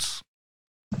your thoughts.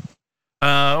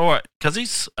 All right,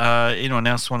 Cuzzies. Anyone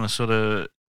else want to sort of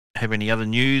have any other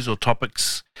news or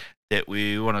topics that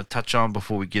we want to touch on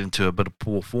before we get into a bit of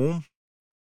poor form?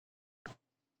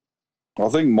 I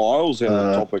think Miles had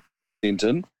a topic sent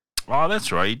in. Oh,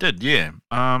 that's right, he did. Yeah.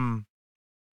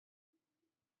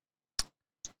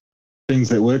 Things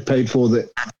that weren't paid for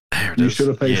that There it you is. should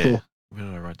have paid for. Where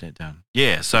did I write that down?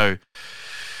 Yeah. So,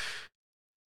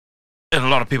 in a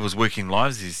lot of people's working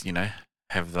lives, is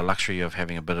have the luxury of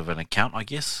having a bit of an account, I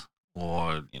guess,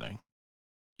 or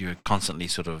you're constantly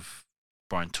sort of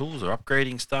buying tools or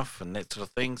upgrading stuff and that sort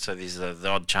of thing. So there's the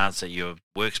odd chance that your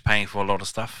work's paying for a lot of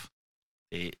stuff.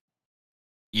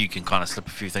 You can kind of slip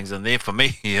a few things in there. For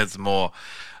me, it's more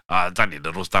it's only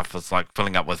little stuff. It's like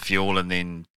filling up with fuel and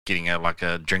then getting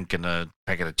a drink and a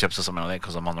packet of chips or something like that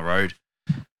because I'm on the road.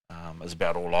 Is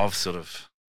about all I've sort of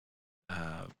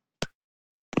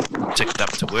ticked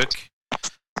up to work.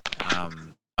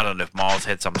 I don't know if Miles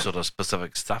had some sort of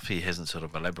specific stuff. He hasn't sort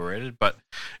of elaborated. But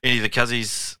any of the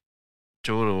Cuzzies,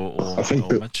 George or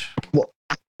Mitch?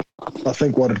 I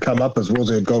think what had come up was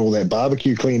they'd got all that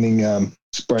barbecue cleaning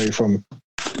spray from.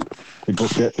 We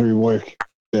booked that through work.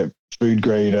 That food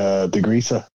grade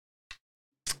degreaser.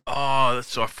 Oh,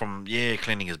 that's right, from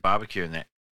cleaning his barbecue and that.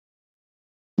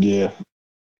 Yeah.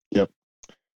 Yep.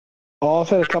 Oh, I've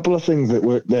had a couple of things that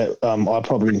work that I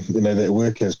probably that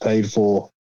work has paid for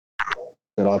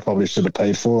that I probably should have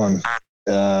paid for, and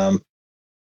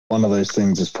one of those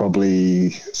things is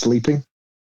probably sleeping.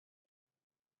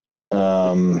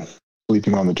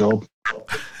 Sleeping on the job.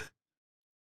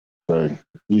 So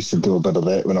used to do a bit of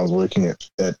that when I was working at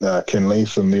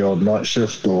Kinleaf and the odd night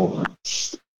shift, or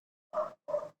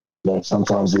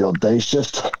sometimes the odd day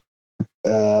shift.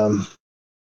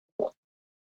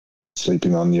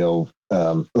 Sleeping on the old.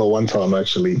 One time I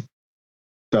actually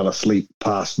fell asleep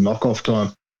past knockoff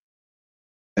time,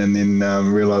 and then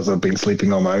realised I'd been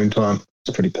sleeping on my own time. I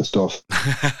was pretty pissed off.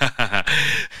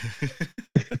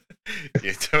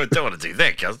 You don't want to do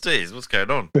that, cuz. Jeez, what's going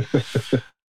on?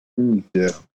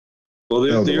 Yeah. Well,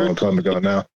 That was a long time ago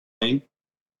now.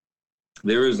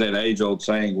 There is that age-old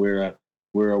saying where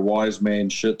a wise man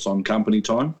shits on company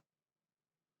time.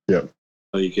 Yep.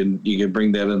 So you can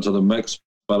bring that into the mix,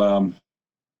 but I've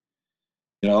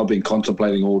been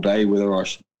contemplating all day whether I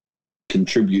should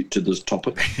contribute to this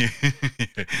topic.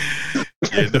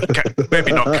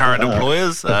 Maybe not current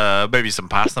employers, maybe some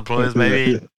past employers,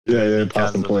 maybe. Yeah,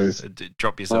 past employers.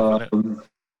 Drop yourself in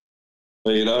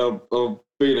it. I've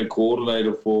been a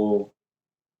coordinator for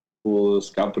this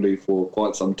company for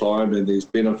quite some time, and there's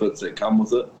benefits that come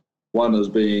with it. One is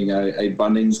being a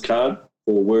Bunnings card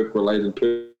for work-related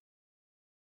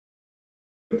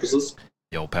purposes.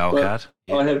 The old power card.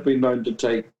 Yeah. I have been known to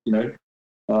take,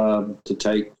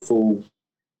 full,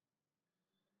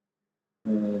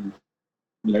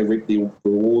 reap the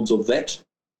rewards of that.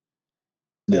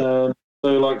 Yeah.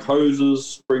 So like hoses,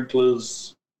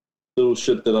 sprinklers, little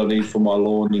shit that I need for my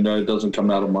lawn, it doesn't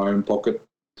come out of my own pocket.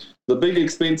 The big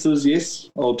expenses, yes,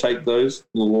 I'll take those.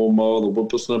 The lawnmower, the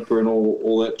whippersnipper, and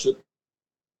all that shit.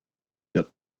 Yep.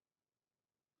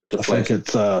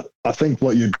 I think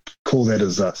what you'd call that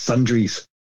is sundries.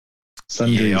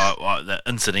 Sundries. Yeah, the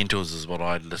incidentals is what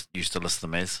I used to list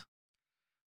them as.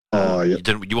 Oh, yeah.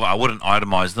 I wouldn't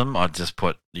itemize them. I'd just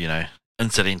put,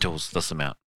 incidentals, list them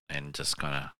out, and just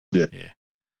kind of yeah.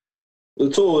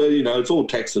 It's all it's all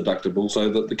tax deductible, so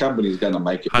that the company's going to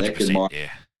make it back in my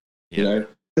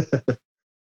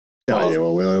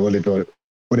Well,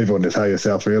 whatever to tell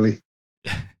yourself, really.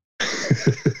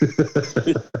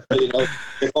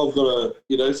 If I've got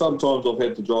sometimes I've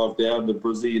had to drive down to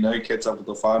Brizzy, catch up with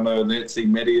the whānau and that, see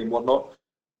Maddie and whatnot.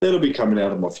 That'll be coming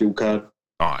out of my fuel card.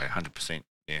 Oh, 100%,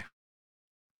 yeah.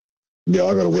 Yeah,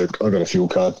 I got a fuel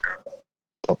card.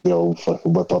 Pop the old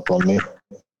fucking whip up on there.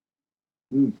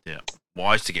 Yeah. Well,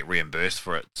 I used to get reimbursed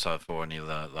for it, so for any of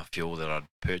the fuel that I'd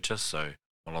purchased, so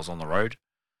while I was on the road.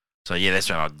 So yeah, that's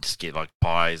when I'd just get like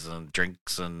pies and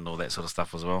drinks and all that sort of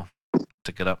stuff as well.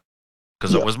 Tick it up.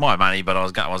 Because it was my money, but I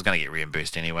was going to get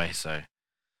reimbursed anyway, so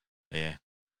yeah.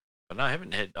 But no, I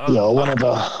haven't had... I'd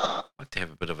like to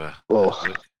have a bit of a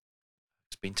work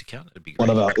expense account. It'd be great.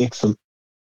 One of our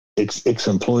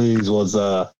ex-employees was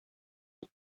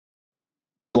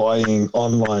buying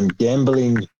online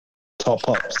gambling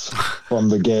top-ups from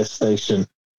the gas station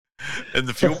And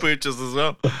the fuel purchase as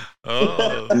well.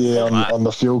 Oh, Yeah, smart. on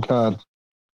the fuel card.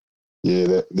 Yeah,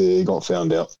 that he got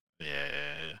found out.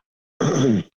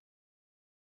 Yeah.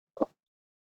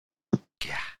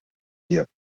 Yep.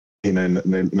 He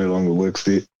no longer works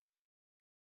there.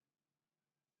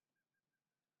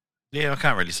 Yeah, I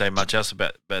can't really say much else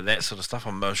about that sort of stuff.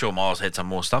 I'm sure Miles had some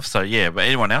more stuff. So yeah, but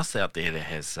anyone else out there that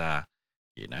has,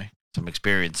 some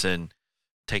experience in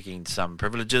taking some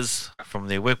privileges from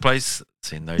their workplace,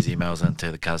 send those emails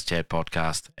into the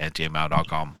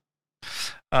CuzChatPodcast@gmail.com.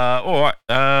 All right.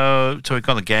 So we've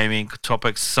got the gaming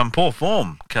topics. Some poor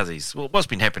form, Cuzzies. Well, what's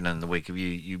been happening in the week? Have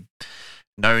you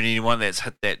known anyone that's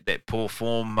hit that poor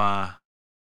form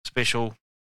special?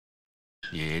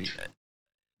 Yeah.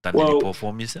 Done any poor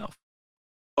form yourself?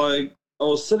 I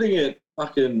was sitting at I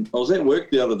was at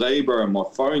work the other day, bro, and my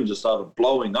phone just started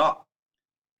blowing up.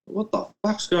 What the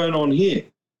fuck's going on here?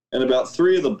 And about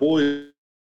 3 of the boys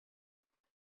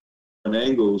and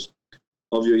angles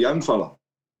of your young fella.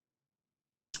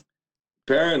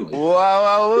 Apparently.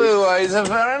 Wow, it's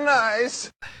very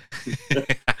nice.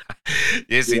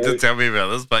 Yes, he did tell me about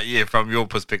this, but yeah, from your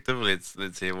perspective,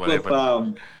 let's hear what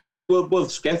happened.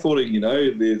 With scaffolding,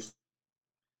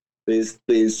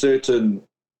 there's certain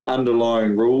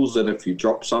underlying rules that if you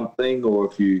drop something or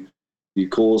if you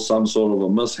cause some sort of a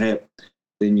mishap,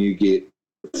 then you get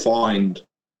fined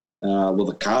with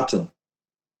a carton.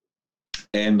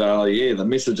 And the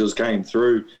messages came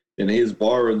through, and here's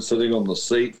Byron sitting on the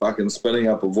seat, fucking spinning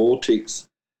up a vortex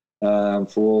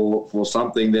for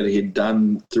something that he had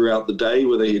done throughout the day,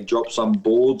 whether he had dropped some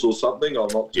boards or something. I'm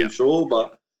not too sure,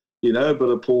 but bit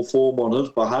of poor form on his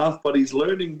behalf. But he's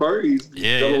learning, bro. He's got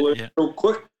to learn real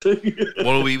quick too.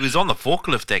 Well, he was on the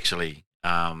forklift actually,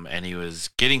 and he was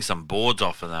getting some boards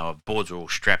off, and the boards were all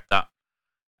strapped up.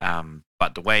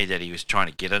 But the way that he was trying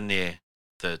to get in there,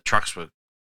 the trucks were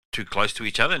too close to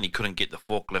each other, and he couldn't get the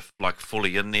forklift like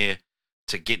fully in there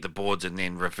to get the boards and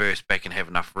then reverse back and have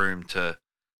enough room to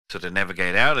sort of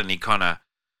navigate out. And he kind of,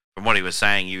 from what he was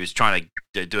saying, he was trying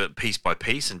to do it piece by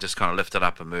piece and just kind of lift it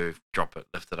up and move, drop it,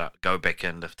 lift it up, go back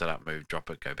in, lift it up, move,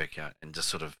 drop it, go back out, and just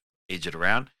sort of edge it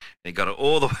around. And he got it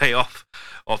all the way off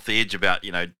the edge, about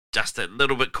just that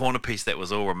little bit corner piece that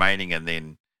was all remaining, and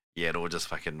then it all just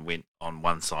fucking went on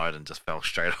one side and just fell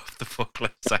straight off the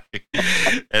forklift. So,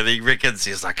 and he reckons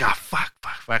he's like, fuck.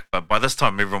 But by this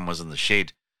time, everyone was in the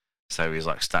shed. So he's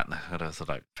like starting to sort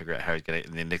of figure out how he's going to.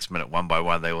 And then next minute, one by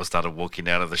one, they all started walking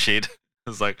out of the shed.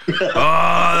 It's like,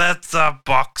 oh, that's a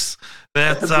box.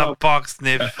 That's a box,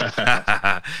 Nev.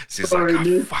 So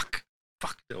he's like,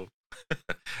 fuck. No.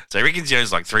 So he reckons he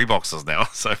owns like 3 boxes now.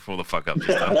 So for all the fuck up he's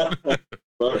done.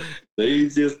 The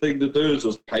easiest thing to do is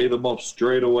just pay them off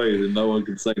straight away, then no one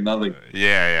can say nothing.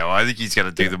 Yeah. Well, I think he's going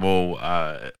to do them all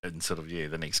in sort of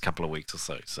the next couple of weeks or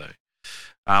so. So,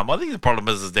 I think the problem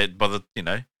is that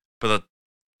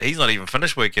he's not even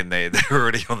finished working there. They're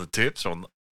already on the terps on.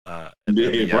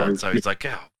 So he's like,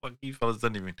 fuck, you fellas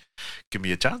didn't even give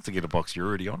me a chance to get a box. You're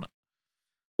already on it.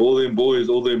 All them boys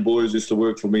used to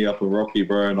work for me up in Rocky,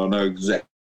 bro, and I know exactly.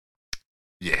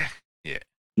 Yeah.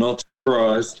 Not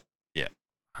surprised.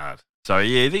 Hard. So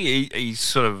I think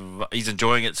he's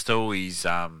enjoying it still. He's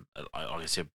like I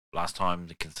said last time,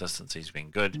 the consistency's been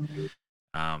good.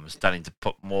 Starting to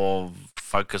put more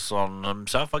focus on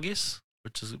himself, I guess,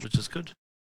 which is good.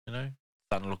 Starting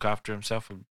to look after himself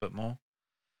a bit more.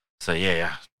 So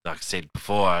like I said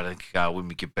before, I think when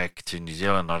we get back to New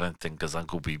Zealand, I don't think his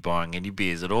uncle will be buying any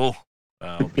beers at all.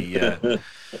 I'll be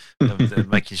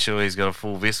making sure he's got a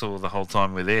full vessel the whole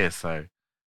time we're there. So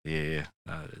it's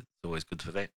always good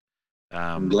for that.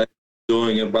 I'm glad you're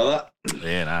doing it, brother.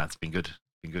 Yeah, it's been good.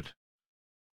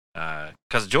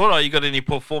 Cousin Jordan, you got any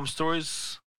poor form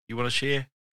stories you want to share?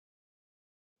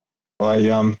 I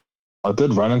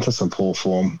did run into some poor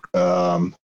form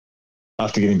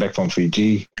after getting back from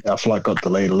Fiji. Our flight got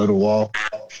delayed a little while,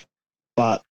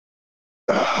 but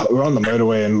we're on the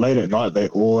motorway, and late at night they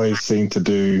always seem to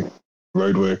do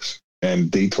roadworks and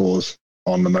detours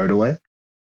on the motorway.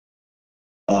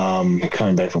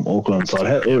 Coming back from Auckland, so I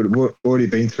had already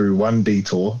been through one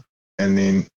detour, and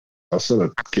then I was sort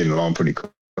of getting along pretty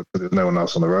quick because there's no one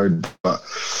else on the road. But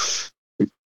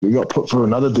we got put through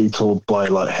another detour by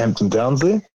like Hampton Downs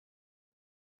there,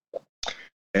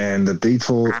 and the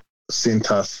detour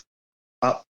sent us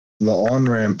up the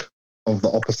on-ramp of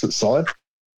the opposite side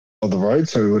of the road,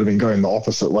 so we would have been going the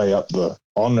opposite way up the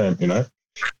on-ramp,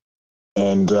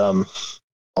 And I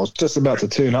was just about to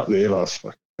turn up there. I was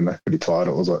pretty tired.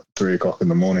 It was like 3 o'clock in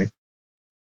the morning.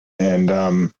 And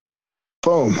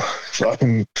boom,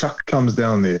 fucking truck comes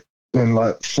down there. And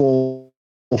like 4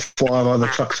 or 5 other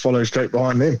trucks follow straight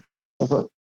behind them. I was like,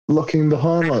 looking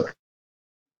behind, like,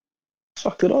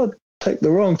 fuck, did I take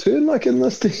the wrong turn, like, in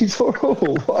this detour or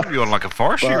what? You're on like a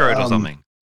forestry But, road or something.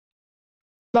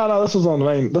 No, this was on the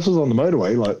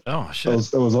motorway. Like, Oh it shit!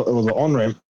 was an on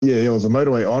ramp. Yeah, it was a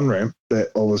motorway on ramp that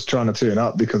I was trying to turn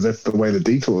up because that's the way the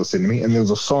detour was sending me. And there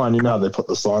was a sign. You know how they put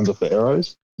the signs with the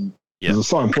arrows. Yeah. There's a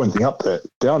sign pointing up that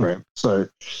down ramp. So,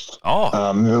 Oh,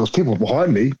 there was people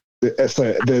behind me. But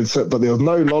there was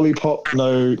no lollipop,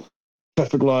 no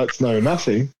traffic lights, no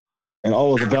nothing. And I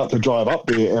was about to drive up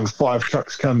there, and 5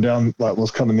 trucks coming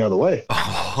the other way. So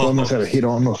I almost had a head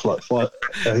on with like 5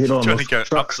 head on trying with to go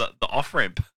trucks. up the off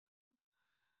ramp.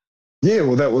 Yeah,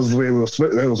 well, that was where we were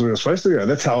supposed to go.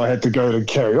 That's how I had to go to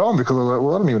carry on, because I was like,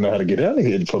 well, I don't even know how to get out of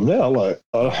here from now. Like,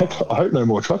 I hope no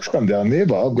more trucks come down there,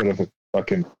 but I've got to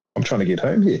I'm trying to get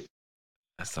home here.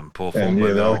 That's some poor form. And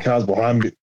yeah, the other cars behind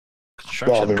me.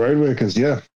 Construction. Oh, the road workers,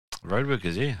 yeah. Road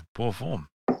workers, yeah, poor form.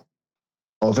 I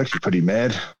was actually pretty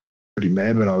mad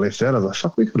when I left out. I was like,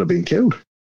 fuck, we could have been killed.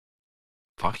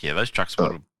 Fuck yeah, those trucks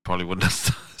probably wouldn't have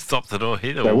stopped at all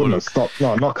either. They wouldn't have stopped.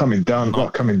 No, not coming down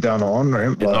on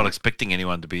ramp. They're not expecting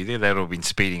anyone to be there. They'd all been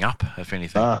speeding up, if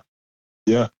anything.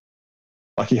 Yeah.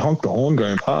 Like, he honked the horn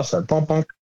going past that. Bonk, bonk.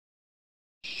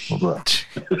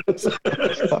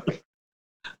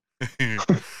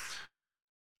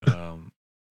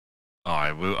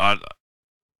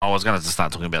 I was going to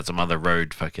start talking about some other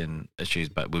road fucking issues,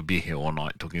 but we'll be here all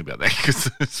night talking about that because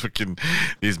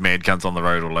there's mad cunts on the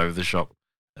road all over the shop.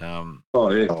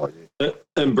 Oh yeah.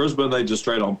 In Brisbane, they just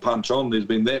straight on punch on. There's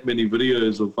been that many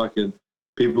videos of fucking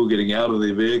people getting out of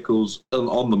their vehicles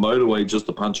on the motorway just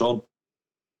to punch on.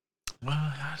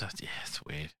 Well, yeah, it's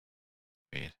weird.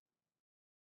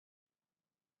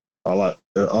 I like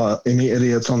any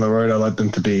idiots on the road. I like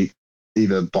them to be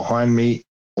either behind me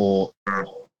or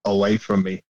away from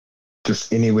me.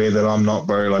 Just anywhere that I'm not,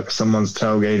 bro. Like, someone's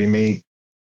tailgating me,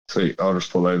 so I'll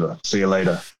just pull over. See you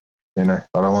later. You know,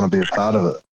 I don't want to be a part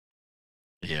of it.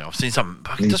 Yeah, I've seen some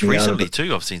just recently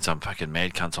too. I've seen some fucking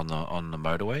mad cunts on the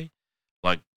motorway.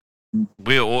 Like,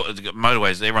 we're all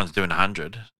motorways. Everyone's doing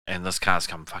 100, and this car's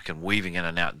come fucking weaving in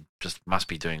and out. Just must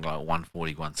be doing like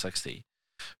 140, 160.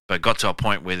 But got to a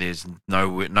point where there's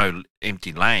no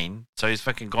empty lane, so he's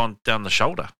fucking gone down the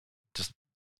shoulder. Just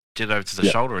jet over to the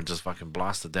shoulder and just fucking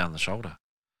blasted down the shoulder.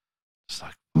 It's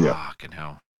like, fucking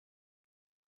hell.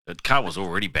 The car was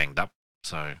already banged up,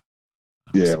 so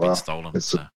it's been stolen.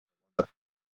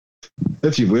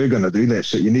 If you were going to do that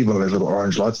shit, you need one of those little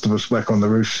orange lights to push back on the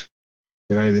roof.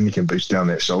 You know, then you can boost down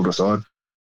that shoulder side.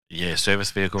 Yeah, service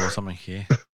vehicle or something, yeah.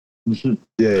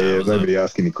 yeah, nobody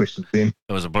asked any questions then.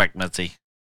 It was a black Mitzi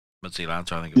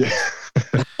Lancer, I think it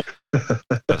was.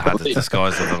 But hard to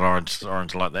disguise with an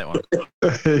orange like that one.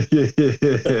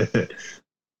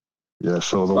 Yeah,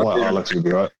 so the white Hilux would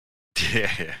be right.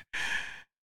 Yeah.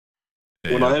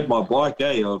 When I had my bike,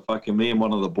 me and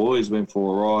one of the boys went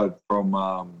for a ride from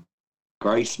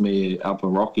Gracemere up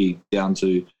in Rocky down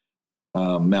to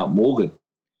Mount Morgan.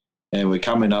 And we're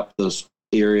coming up this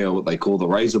area, what they call the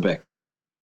Razorback.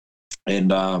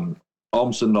 And I'm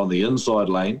sitting on the inside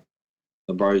lane.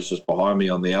 The bro's just behind me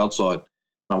on the outside.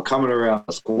 And I'm coming around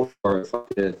this corner, and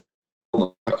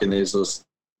there's this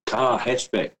car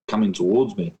hatchback coming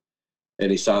towards me.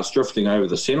 And he starts drifting over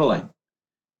the centre lane.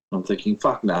 I'm thinking,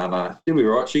 fuck, nah. She'll be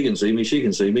right. She can see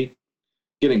me.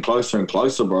 Getting closer and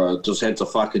closer, bro. I just had to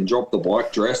fucking drop the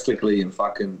bike drastically and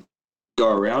fucking go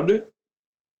around it.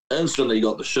 Instantly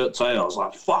got the shit say. I was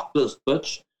like, fuck this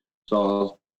bitch. So I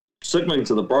was signaling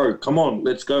to the bro, come on,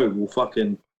 let's go. We'll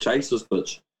fucking chase this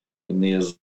bitch. And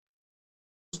there's,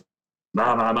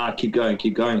 nah, keep going.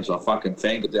 So I fucking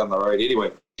fanged it down the road.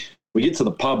 Anyway, we get to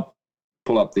the pub,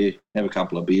 pull up there, have a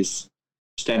couple of beers,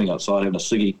 standing outside having a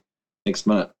ciggy. Next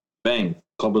minute, bang,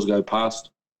 coppers go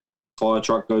past, fire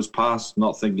truck goes past,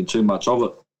 not thinking too much of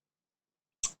it.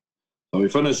 So we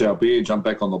finish our beer, jump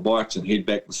back on the bikes and head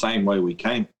back the same way we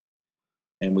came.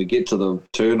 And we get to the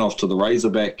turn off to the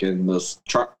Razorback and this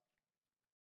truck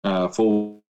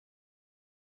full.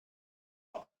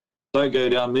 Don't go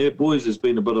down there, boys. There's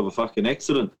been a bit of a fucking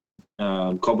accident.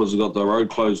 Coppers have got the road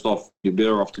closed off. You're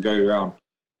better off to go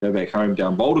back home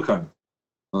down Boulder Cone.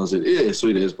 And I said, yeah,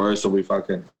 sweet as, bro. So we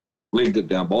fucking legged it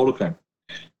down Boulder Cone.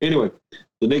 Anyway,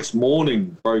 the next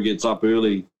morning, bro gets up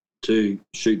early to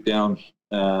shoot down.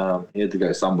 He had to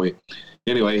go somewhere.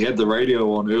 Anyway, he had the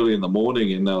radio on early in the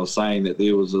morning, and they were saying that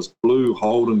there was this blue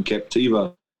Holden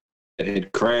Captiva that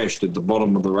had crashed at the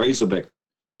bottom of the Razorback.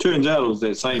 Turns out it was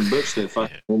that same bitch that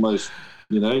fucking almost,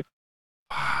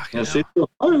 I said,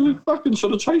 oh, we fucking should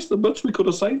have chased the bitch. We could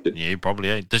have saved it. Yeah, probably.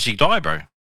 Yeah. Did she die, bro?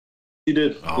 She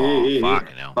did. Oh,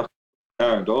 fucking hell.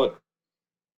 Aaron died.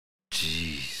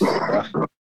 Jeez.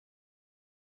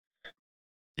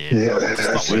 Yeah, it's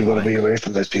not that's you got to worth be it. away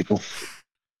from those people.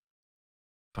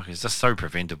 Fuck, it's just so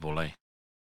preventable, eh?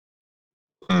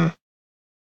 Oh,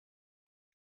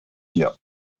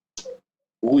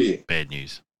 yeah. Bad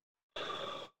news.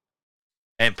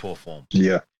 And poor form.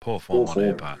 Yeah, Poor form Poor on her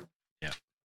form. part. Yeah.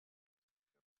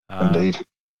 indeed.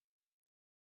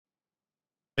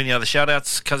 Any other shout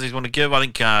outs Cuzzies want to give? I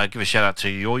think give a shout out to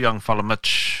your young fella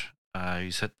Mitch,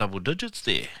 who's hit double digits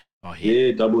there. Oh,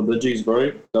 Yeah, double digits,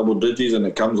 bro. Double digits, and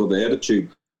it comes with the attitude.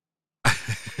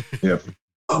 Yep.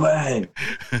 Oh, man.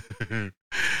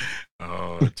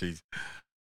 Oh, jeez.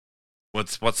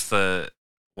 What's the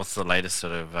latest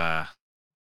sort of?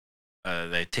 Are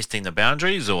they testing the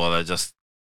boundaries, or are they just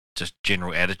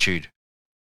general attitude?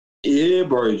 Yeah,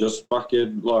 bro. Just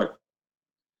fucking, like,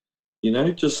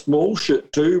 just small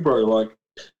shit too, bro. Like,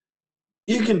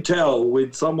 you can tell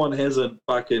when someone hasn't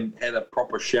fucking had a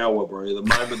proper shower, bro. The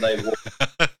moment they walk,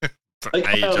 they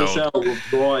come out of the shower with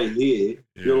dry hair.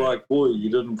 You're like, boy,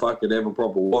 you didn't fucking have a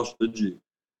proper wash, did you?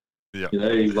 Yeah.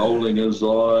 He's rolling his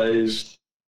eyes,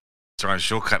 Trying to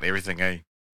shortcut everything, eh?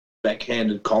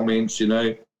 backhanded comments,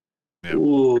 Yeah.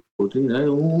 Oh,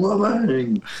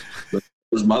 man. But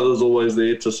his mother's always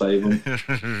there to save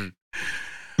him.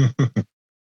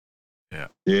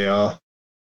 Yeah,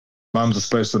 mums are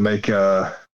supposed to make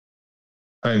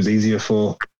homes easier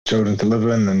for children to live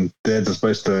in, and dads are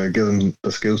supposed to give them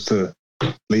the skills to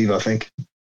leave, I think.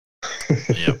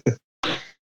 Yep.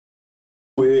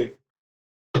 Where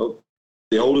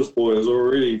the oldest boy is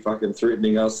already fucking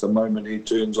threatening us the moment he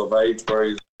turns of age,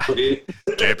 bro.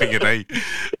 Gapping it, eh?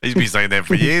 He's been saying that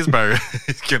for years, bro.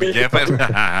 He's gonna gap it.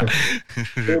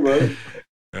 Yeah, bro.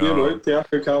 Yeah, bro.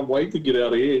 Tiako can't wait to get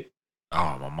out of here.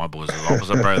 Oh, my boys are the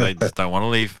opposite, bro. They just don't want to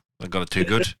leave. They got it too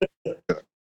good.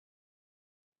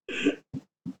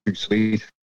 Too sweet.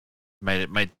 Made it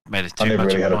I too never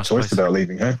much really of had a a nice choice place. about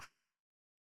leaving home.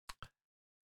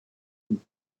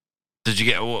 Did you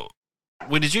get?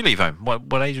 When did you leave home?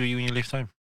 What age were you when you left home?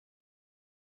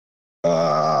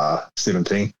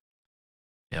 17.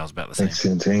 Yeah, I was about the I same.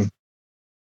 think 17.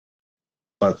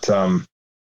 But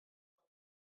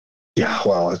yeah,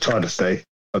 well, I tried to stay,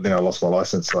 but then I lost my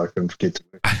license, so I couldn't get to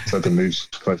work. So I had to move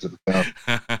closer to town.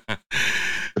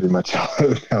 Pretty much how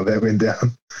that went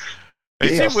down.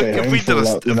 Yeah, I stayed if home we for did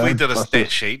like, we did a last stat year.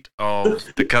 sheet of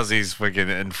the Cuzzies freaking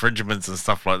infringements and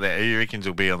stuff like that, you reckon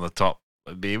you'll be on the top?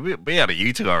 Be out of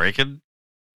you two, I reckon.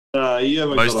 You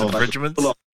haven't Most got infringements.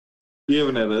 You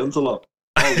haven't had an interlock.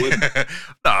 I would.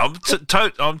 No,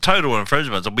 I'm total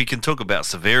infringements. We can talk about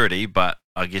severity, but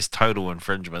I guess total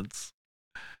infringements.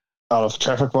 Out of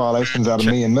traffic violations out of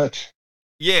me and Mitch.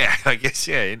 Yeah, I guess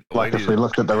yeah. Like if we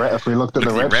looked at the rap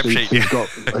sheet,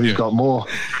 who's got more?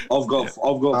 I've got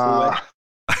full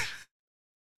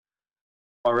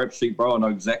my rap sheet, bro. I know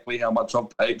exactly how much I've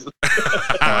paid. Like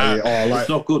It's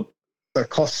not good.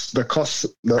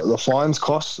 the fines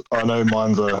costs. I know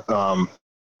mine's are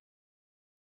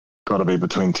got to be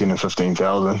between 10 and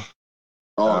 15,000.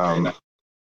 Okay.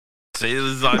 See,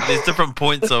 there's different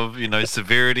points of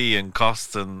severity and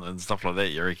cost and stuff like that.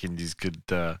 You reckon you could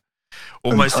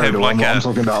almost have like I'm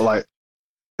talking about like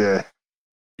yeah.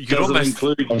 You could Does it almost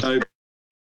include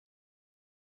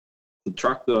the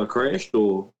truck that I crashed,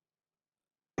 or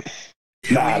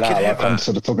yeah, you could have I'm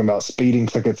sort of talking about speeding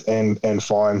tickets and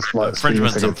fines, like speeding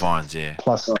infringements and tickets, fines. Yeah,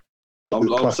 plus I'm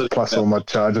all my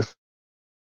charges.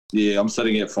 Yeah, I'm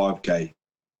sitting at 5K.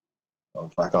 Oh,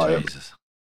 fuck. Oh, yeah. Jesus.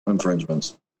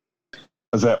 Infringements.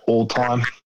 Is that all time?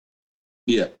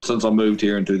 Yeah, since I moved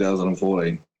here in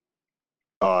 2014.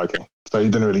 Oh, okay. So you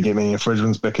didn't really get many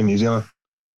infringements back in New Zealand?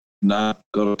 Nah,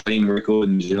 got a clean record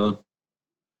in New Zealand.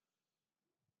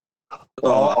 I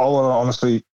want to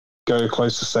honestly go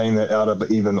close to saying that out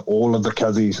of even all of the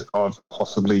Cuzzies, I've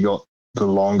possibly got the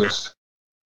longest,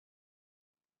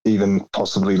 even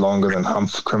possibly longer than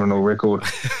Hump's criminal record.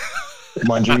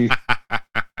 Mind you.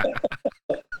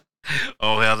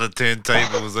 Oh, how the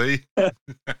turntables, eh?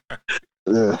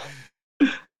 Yeah.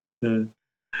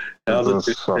 How's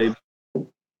it been?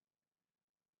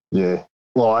 Yeah.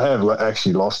 Well, I have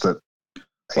actually lost it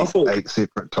I thought- 8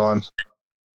 separate times.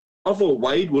 I thought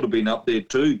Wade would have been up there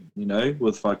too,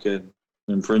 with fucking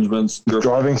infringements,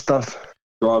 Driving stuff.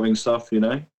 driving stuff,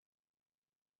 Yeah,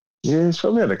 he's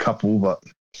probably had a couple, but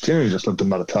generally just lived in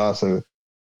Maratā, so it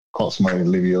costs money to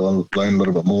leave you alone a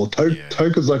little bit more.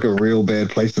 Toka's like a real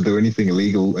bad place to do anything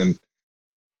illegal, and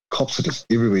cops are just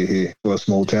everywhere here for a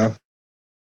small town.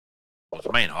 It's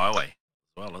the main highway as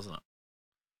well, isn't it?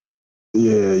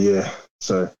 Yeah.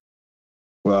 So,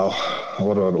 well,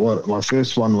 what my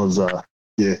first one was,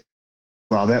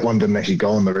 well, that one didn't actually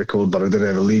go on the record, but I did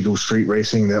have illegal street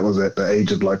racing. That was at the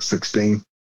age of like 16.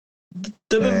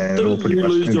 Didn't pretty you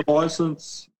much lose finished. your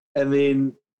license, and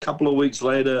then a couple of weeks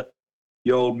later,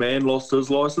 your old man lost his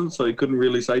license, so he couldn't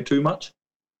really say too much?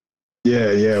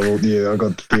 Yeah. Well, yeah, I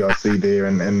got the DIC there,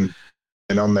 and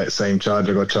on that same charge,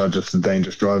 I got charged with the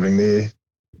dangerous driving there.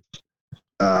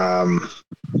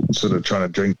 Sort of trying to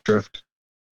drink drift.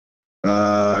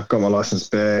 Got my license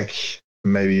back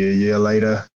maybe a year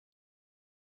later.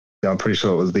 Yeah, I'm pretty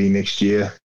sure it was the next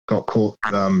year. Got caught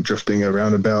drifting a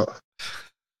roundabout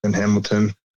in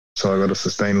Hamilton, so I got a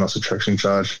sustained loss of traction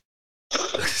charge.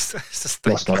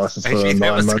 Lost my license for 9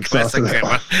 months after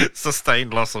that.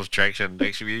 Sustained loss of traction.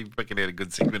 Actually, you fucking had a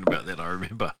good segment about that, I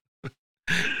remember.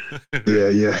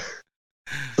 Yeah.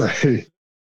 So,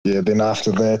 yeah, then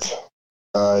after that,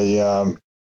 I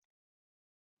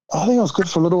think I was good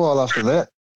for a little while after that,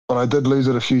 but I did lose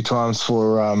it a few times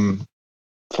for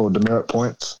demerit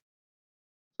points.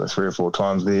 So 3 or 4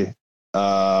 times there.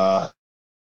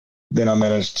 Then I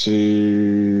managed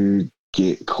to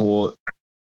get caught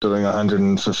doing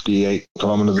 158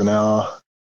 kilometers an hour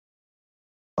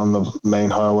on the main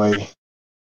highway.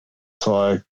 So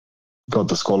I got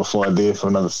disqualified there for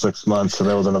another 6 months. So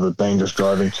that was another dangerous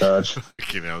driving charge.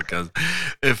 You know, because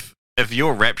if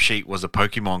your rap sheet was a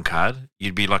Pokemon card,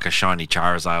 you'd be like a shiny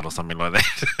Charizard or something like that.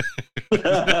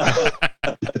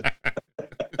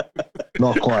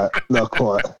 Not quite.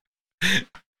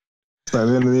 So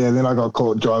then I got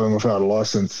caught driving without a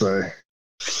license. So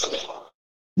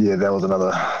yeah, that was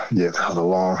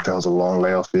that was a long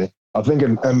layoff there. I think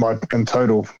in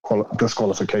total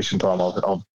disqualification time,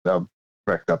 I've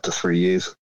racked up to 3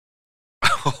 years.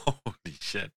 Holy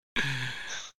shit!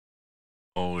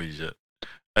 But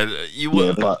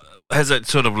has it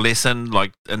sort of lessened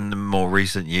like in the more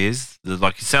recent years?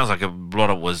 Like it sounds like a lot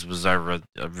of it was over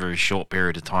a very short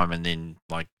period of time, and then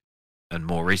like in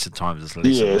more recent times it's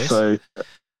less and less. So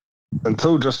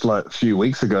until just like a few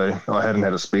weeks ago, I hadn't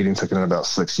had a speeding ticket in about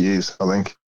 6 years, I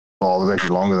think. Well, it was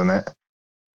actually longer than that.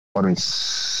 I mean,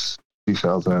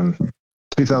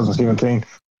 2017,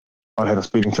 I had a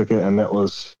speeding ticket, and that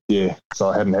was, so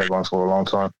I hadn't had one for a long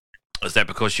time. Is that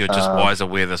because you're just wiser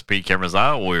where the speed cameras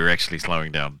are, or you're actually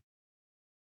slowing down?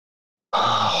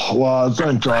 Well, I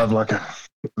don't drive like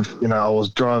I was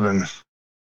driving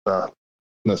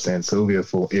Nissan Silvia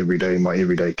for my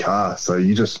everyday car. So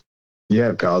you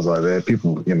have cars like that.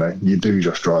 People, you do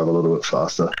just drive a little bit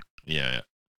faster. Yeah.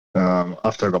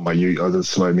 After I got my ute, I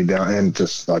just slowed me down and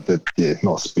I did,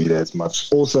 not speed as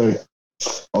much. Also,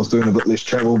 I was doing a bit less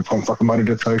travel from Whakamaru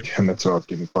to Toke, and that's why I was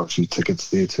getting quite a few tickets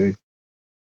there too.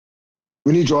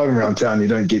 When you're driving around town, you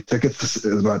don't get tickets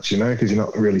as much, because you're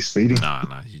not really speeding. No,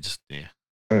 you just, I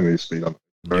don't really speed on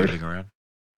the road. noodling around.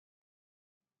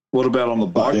 What about on the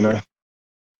bike?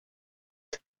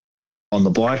 On the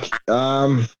bike,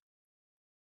 I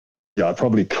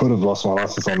probably could have lost my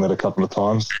license on that a couple of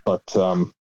times, but I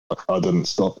didn't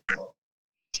stop.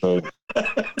 So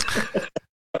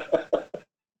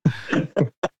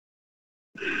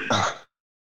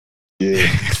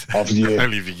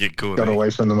Only if you get caught. got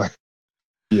away from them.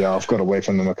 Yeah, I've got away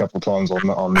from them a couple of times on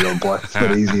the old bike. It's a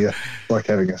bit easier, like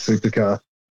having a supercar.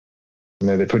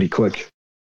 They're pretty quick.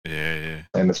 Yeah.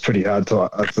 And it's pretty hard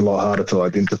it's a lot harder to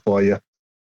identify you.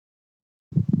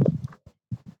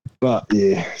 But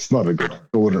it's not a good.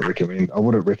 I wouldn't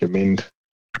recommend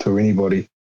to anybody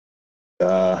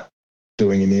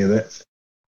doing any of that.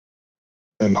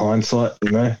 In hindsight,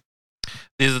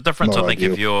 There's a difference, Not I think,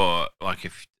 ideal. if you're like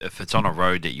if it's on a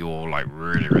road that you're like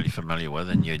really, really familiar with,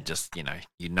 and you're just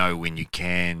when you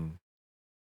can,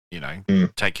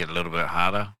 take it a little bit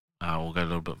harder or go a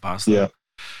little bit faster. Yeah.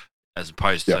 As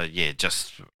opposed to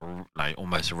just like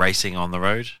almost racing on the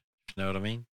road. You know what I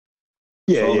mean?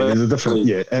 Well, there's a different.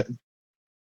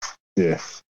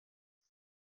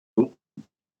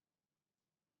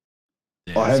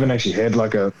 I haven't actually had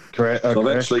like a crash. I've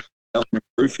actually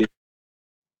roof here.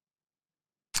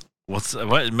 What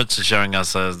Mitch is showing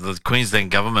us is the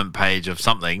Queensland government page of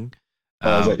something.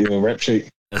 Is that your rap sheet?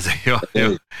 Is it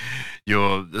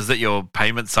your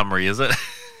payment summary? Is it?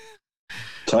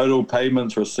 Total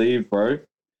payments received, bro.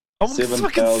 Oh,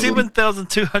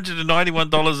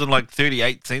 $7,291 and like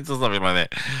 38 cents or something like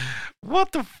that.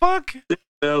 What the fuck?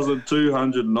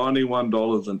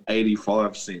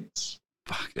 $1,291.85.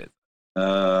 Fuck it.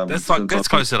 That's That's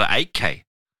closer to 8K.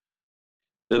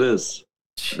 It is.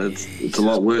 It's a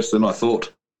lot worse than I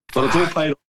thought. But it's all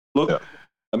paid. Look,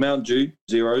 amount due,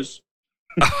 zeros.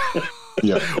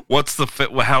 Yeah. What's the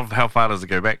fit? How far does it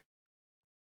go back?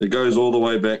 It goes all the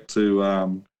way back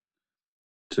to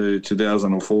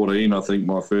 2014. I think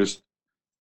my first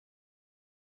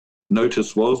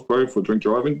notice was, bro, for drink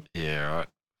driving. Yeah, right.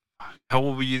 How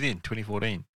old were you then?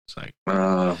 2014. So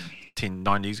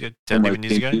 9 years ago, 10, 11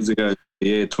 years 10 ago? years ago.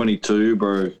 Yeah, 22,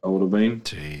 bro. I would have been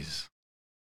Jeez.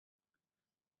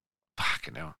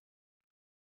 Fucking hell.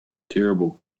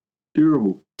 terrible.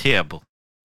 Terrible.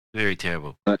 Very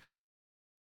terrible.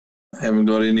 Haven't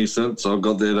got any since. I've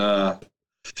got that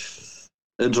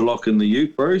interlock in the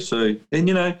ute, bro. So, and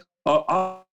you know,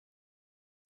 I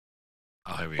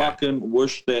Oh, here we go. fucking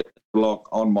wish that interlock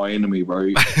on my enemy,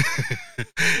 bro.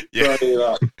 Yeah.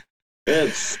 So,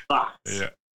 it sucks. Yeah.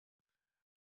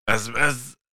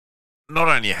 As not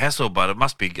only a hassle, but it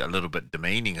must be a little bit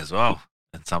demeaning as well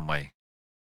in some way.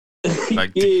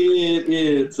 Like- yeah,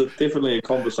 it's definitely a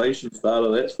conversation starter,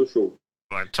 that's for sure.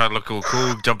 Like try to look all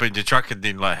cool, jump in your truck, and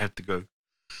then like have to go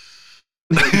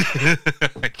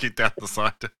get down the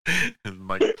side and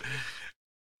make.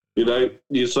 You know,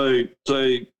 so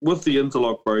with the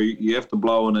interlock, bro, you have to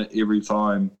blow in it every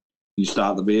time you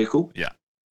start the vehicle. Yeah.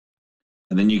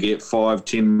 And then you get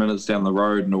 5-10 minutes down the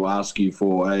road and it'll ask you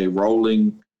for a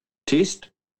rolling test.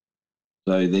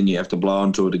 So then you have to blow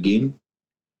into it again.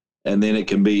 And then it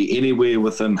can be anywhere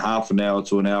within half an hour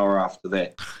to an hour after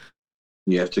that.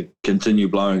 You have to continue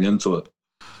blowing into it.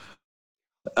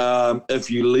 If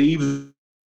you leave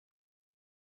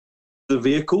the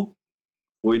vehicle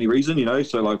for any reason, you know,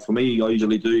 so like for me, I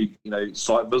usually do, you know,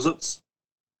 site visits.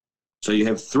 So you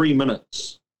have 3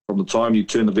 minutes from the time you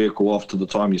turn the vehicle off to the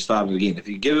time you start it again. If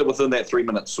you get it within that 3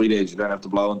 minutes, sweet as, you don't have to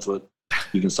blow into it.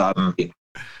 You can start it again.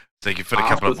 So you can fit a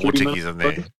couple of After 3 vortices in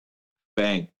there. minutes,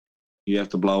 bang, you have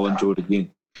to blow into it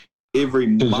again. Every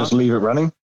You month. just leave it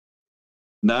running.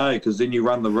 No, because then you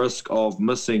run the risk of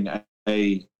missing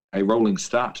a rolling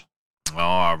start.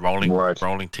 Oh, rolling Right.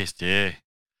 test, yeah.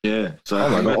 Yeah. So Oh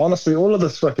my god! Honestly, all of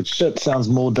this fucking shit sounds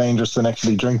more dangerous than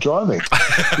actually drink driving.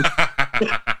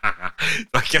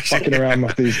 Like actually, Fucking around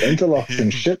with these interlocks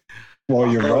and shit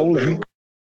while you're rolling.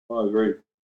 I agree.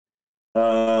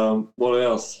 What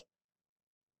else?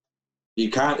 You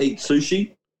can't eat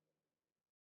sushi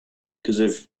because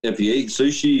if you eat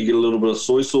sushi, you get a little bit of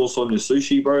soy sauce on your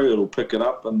sushi, bro. It'll pick it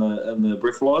up in the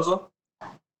breathalyzer.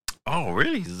 Oh,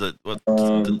 really? Is it what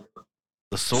Um,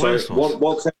 the soy so sauce?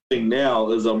 what's happening now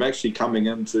is I'm actually coming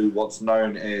into what's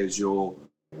known as your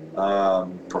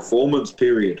performance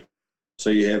period. So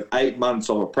you have 8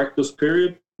 months of a practice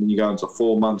period, then you go into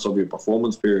 4 months of your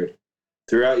performance period.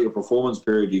 Throughout your performance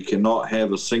period, you cannot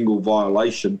have a single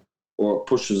violation, or it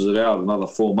pushes it out another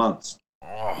 4 months.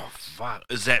 Oh, fuck!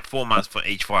 Is that 4 months for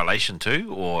each violation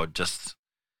too, or just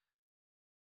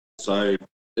So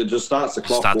it just starts the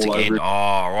clock starts all again? over.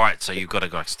 Oh, right. So you've got to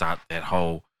like start that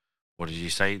whole. What did you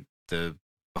say? The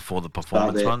before the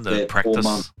performance that- one, the that 4 practice.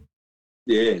 month-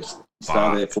 Yeah,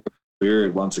 start that 4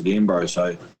 period once again, bro.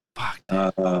 So, Fuck.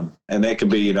 and that can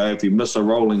be, you know, if you miss a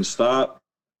rolling start,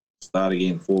 start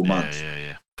again 4 months.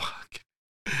 Yeah.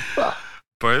 Fuck.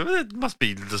 Bro, it must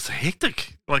be just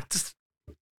hectic. Like just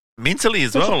mentally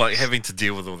as well, like having to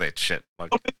deal with all that shit.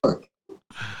 Like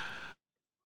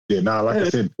Yeah, no, like I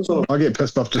said, I get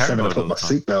pissed off just having to put my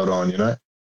seatbelt on, you know?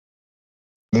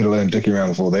 Let alone dicking around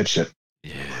with all that shit.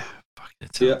 yeah. Fuck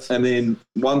that Yeah, sounds and then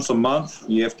once a month,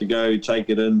 you have to go take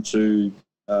it into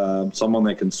someone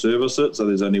that can service it. So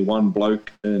there's only one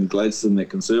bloke in Gladstone that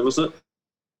can service it.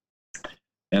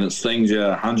 And it stings you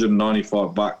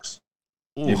 $195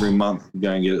 Ooh. every month to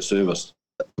go and get it serviced.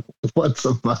 Once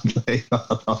a month,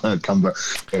 it'll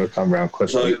come around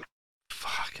quickly. So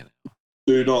Fucking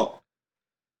do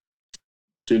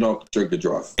not drink and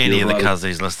drive. any You're of the right.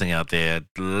 cousins listening out there,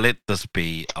 let this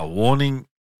be a warning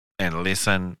and a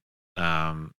lesson.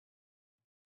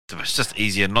 It's just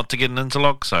easier not to get an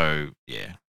interlock, so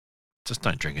yeah, just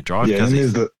don't drink and drive. Yeah, and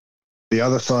Cousins. there's the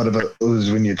other side of it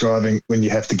is when you're driving, when you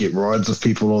have to get rides with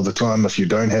people all the time. If you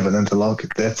don't have an interlock,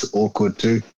 that's awkward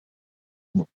too.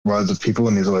 Rides with people,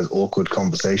 and there's always awkward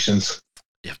conversations.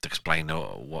 You have to explain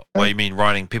what you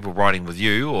mean people riding with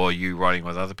you, or you riding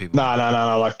with other people.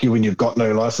 No. Like when you've got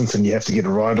no license and you have to get a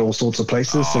ride all sorts of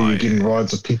places, so Oh, you're yeah. getting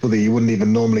rides with people that you wouldn't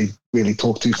even normally really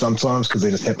talk to sometimes because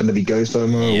they just happen to be go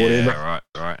somewhere or whatever.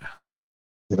 right.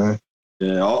 You know.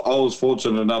 Yeah, I was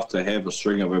fortunate enough to have a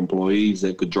string of employees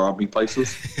that could drive me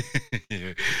places.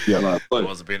 Yeah. Yeah. Like, That look,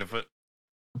 was a benefit.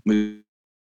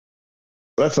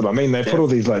 That's what I mean. They put all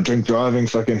these like drink driving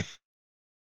fucking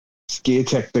scare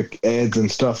tactic ads and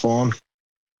stuff on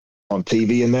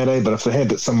TV and that, but if they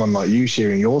had someone like you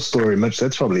sharing your story, Mitch,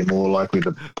 that's probably more likely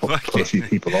to put a few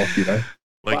people off, you know?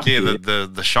 Like Fuck yeah, yeah.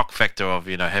 the shock factor of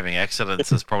having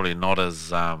accidents is probably not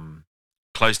as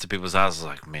close to people's eyes.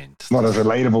 Like man, Not as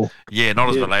relatable. yeah, not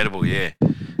as Yeah. relatable. Yeah,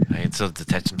 he can sort of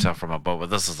detach himself from it. But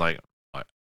this is like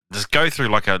just go through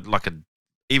like a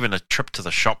even a trip to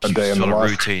the shops A day in sort the of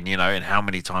life. routine, and how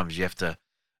many times you have to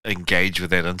engage with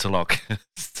that interlock.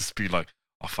 It's just be like,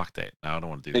 oh, fuck that. No, I don't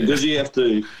want to do And that. because you have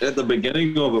to, at the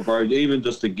beginning of it, bro, even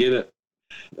just to get it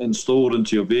installed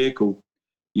into your vehicle,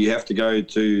 you have to go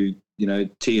to,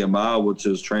 TMR, which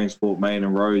is Transport Main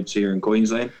and Roads here in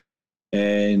Queensland.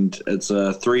 And it's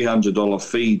a $300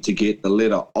 fee to get the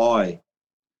letter I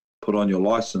put on your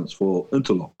license for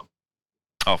interlock.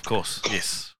 Oh, of course.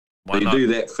 Yes. Why So you not? do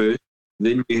that first.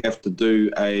 Then you have to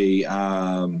do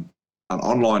an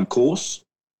online course,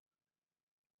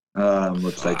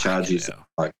 which they charge you Fucking hell.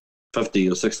 like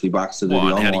 $50 or $60 to do What,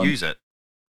 the and how online. to use it?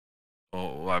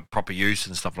 Or like proper use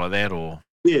and stuff like that? Or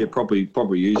Yeah, proper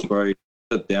use, bro.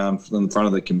 Sit down in front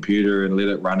of the computer and let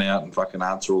it run out and fucking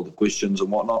answer all the questions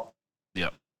and whatnot.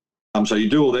 Yep. So you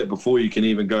do all that before you can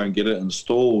even go and get it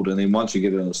installed, and then once you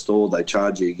get it installed, they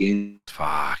charge you again.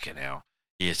 fucking hell.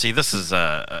 Yeah, see, this is,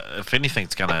 if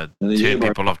anything's going to And then, turn bro,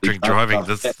 people off drink driving,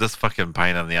 this fucking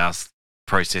pain in the ass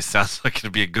process sounds like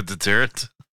it'd be a good deterrent.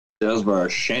 Does, bro. I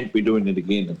shan't be doing it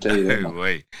again. I tell you that. No much.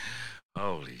 way.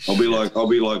 Holy shit. I'll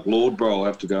be like Lord, bro. I'll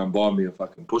have to go and buy me a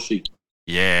fucking pushy.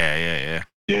 Yeah.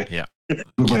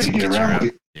 Good way to get around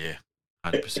it. Yeah,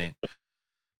 100%.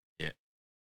 Yeah.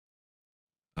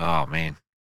 Oh, man.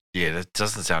 Yeah, that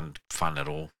doesn't sound fun at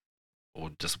all. Or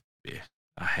just,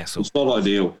 a hassle. It's not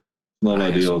ideal. Not Ah,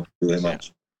 ideal hassle. that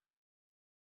much.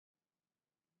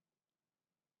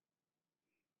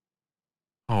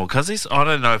 Oh, Cuzzies, I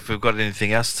don't know if we've got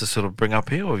anything else to sort of bring up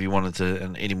here or if you wanted to,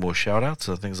 and any more shout outs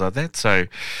or things like that. So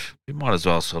we might as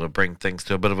well sort of bring things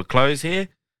to a bit of a close here.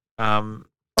 I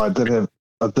did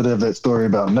have that story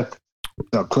about Nick.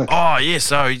 Click. Oh, yeah.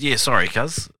 So, yeah, sorry,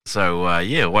 Cuz. So,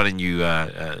 why don't you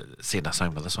send us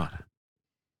home with this one?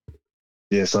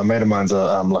 Yeah, so a mate of mine's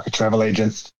like a travel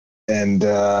agent, and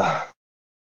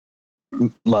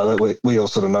like we all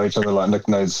sort of know each other. Like Nick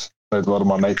knows a lot of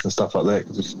my mates and stuff like that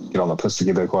because we get on the piss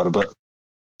together quite a bit.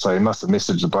 So he must have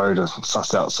messaged the bro to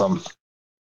suss out some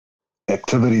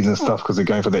activities and stuff because they're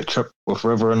going for that trip with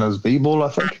River and his b-ball, I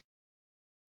think.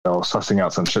 They were sussing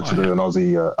out some shit to do in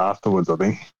Aussie afterwards, I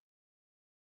think.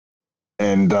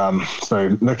 And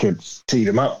so Nick had teed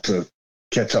him up to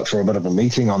catch up for a bit of a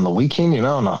meeting on the weekend,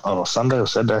 on a Sunday or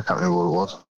Saturday. I can't remember what it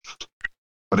was.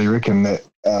 But he reckoned that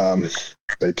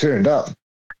they turned up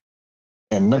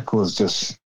and Nick was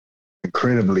just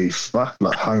incredibly fucked,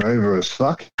 like hungover as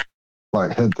fuck.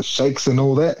 Like had the shakes and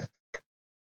all that.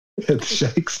 Had the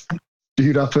shakes,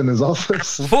 spewed up in his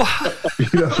office. And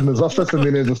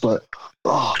then it was just like,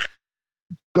 oh,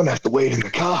 gonna have to wait in the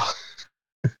car.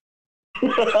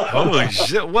 Holy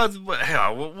shit! What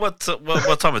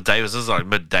time of day was this? Like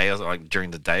midday or like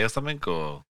during the day or something?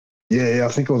 Or Yeah,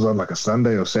 I think it was on like a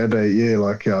Sunday or Saturday. Yeah,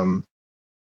 like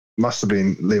must have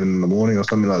been leaving in the morning or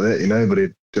something like that, But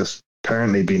he'd just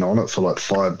apparently been on it for like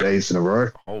 5 days in a row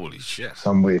holy shit!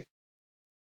 somewhere.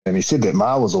 And he said that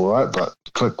Ma was all right, but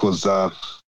Click was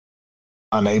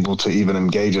unable to even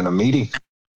engage in a meeting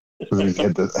because he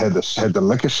had the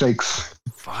liquor shakes.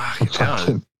 Fucking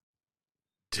hell!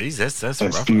 Jeez, that's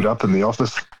and rough. spewed up in the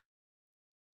office.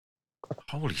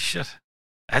 Holy shit!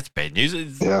 That's bad news.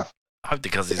 Yeah. I hope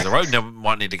because he's the road now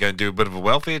might need to go and do a bit of a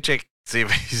welfare check. See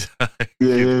if he's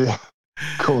Yeah.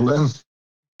 Call him.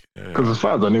 Because as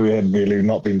far as I knew, he had really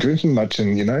not been drinking much,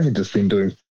 and he'd just been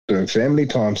doing family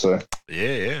time. So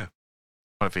yeah.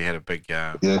 What if he had a big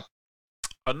Yeah. I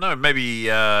don't know, maybe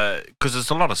because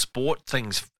there's a lot of sport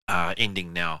things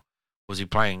ending now. Was he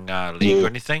playing league or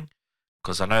anything?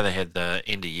 Because I know they had the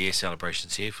end of year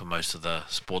celebrations here for most of the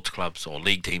sports clubs or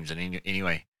league teams,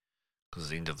 anyway, because it's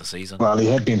the end of the season. Well, he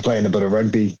had been playing a bit of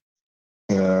rugby,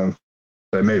 so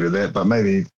maybe that, but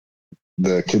maybe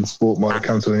the kids' sport might have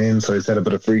come to an end, so he's had a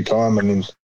bit of free time, and then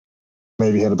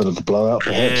maybe had a bit of a blowout,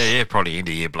 perhaps. Yeah, probably end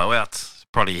of year blowouts.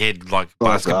 Probably had like Oh,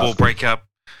 basketball after. breakup.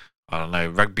 I don't know,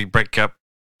 rugby breakup.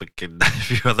 A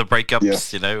few other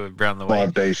breakups, around the way.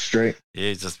 5 days straight. Yeah,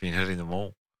 he's just been hitting them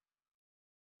all.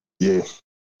 Yeah.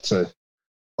 So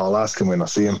I'll ask him when I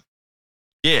see him.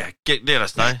 Yeah, let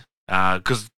us know.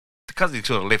 Because he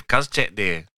sort of left Cuz Chat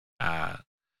there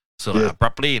sort of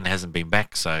abruptly and hasn't been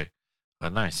back. So I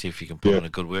don't know, see if you can put in a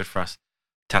good word for us.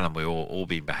 Tell him we're all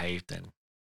being behaved and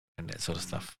that sort of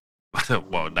stuff.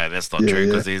 Well, no, that's not true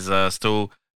because there's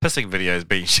still pissing videos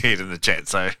being shared in the chat.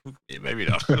 So yeah, maybe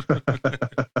not.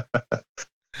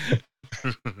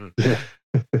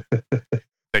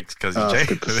 Thanks, Cuzzy J.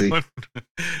 Good to see.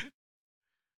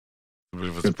 A bit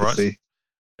of a Good to surprise. see.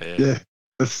 Yeah.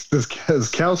 Is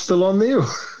Cal still on there?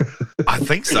 I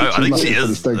think so. I think she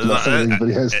is. The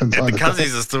The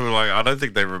cousins are still like, I don't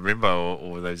think they remember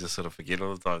or they just sort of forget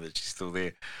all the time that she's still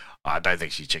there. I don't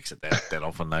think she checks it that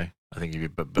often, though. I think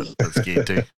you'd be a bit scared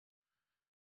too.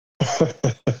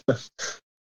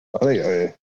 I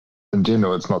think in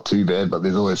general it's not too bad, but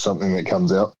there's always something that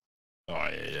comes out. Oh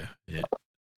yeah.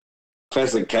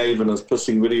 Classic Cave and his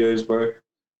pissing videos, bro.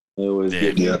 They always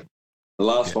get me. Yeah. The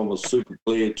last one was super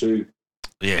clear too.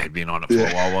 Yeah, he'd been on it for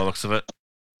a while by the looks of it.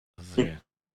 Yeah.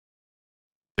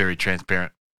 Very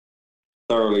transparent.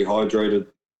 Thoroughly hydrated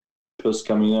piss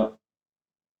coming out.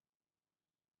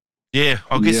 Yeah,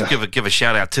 I guess Yeah. give a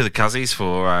shout out to the Cuzzies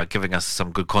for giving us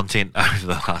some good content over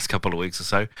the last couple of weeks or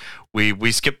so.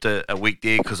 We skipped a week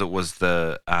there because it was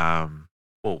the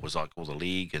it was like all the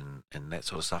league and that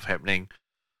sort of stuff happening.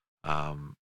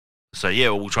 So yeah,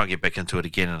 we'll try and get back into it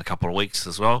again in a couple of weeks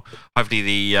as well. Hopefully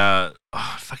the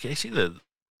actually the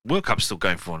World Cup's still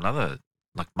going for another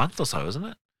month or so, isn't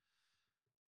it?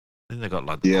 Then they got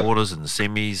the quarters and the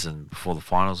semis and before the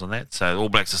finals and that. So the All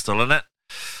Blacks are still in it.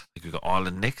 I think we've got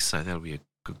Ireland next, so that'll be a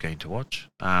good game to watch.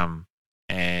 And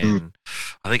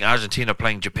I think Argentina are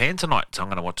playing Japan tonight, so I'm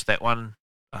going to watch that one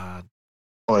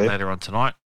later on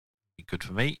tonight. Be good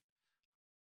for me.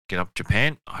 Get up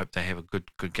Japan. I hope they have a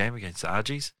good game against the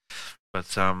Argies.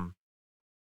 But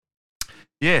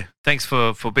yeah, thanks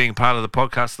for being part of the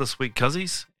podcast this week,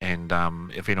 Cuzzies. And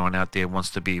if anyone out there wants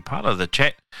to be part of the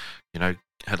chat,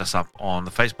 hit us up on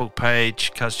the Facebook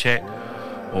page, Cuz Chat,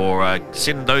 or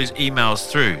send those emails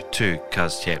through to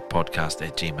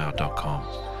cuzchatpodcast@gmail.com.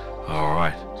 All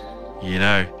right.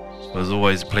 It was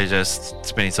always a pleasure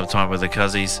spending some time with the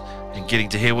Cuzzies and getting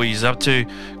to hear what you're up to,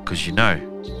 because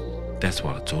that's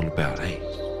what it's all about, eh?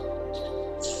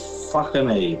 Fucking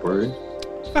A, bro.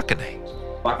 Fucking A.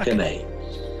 Fucking A.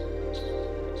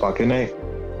 Fucking A.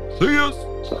 See us.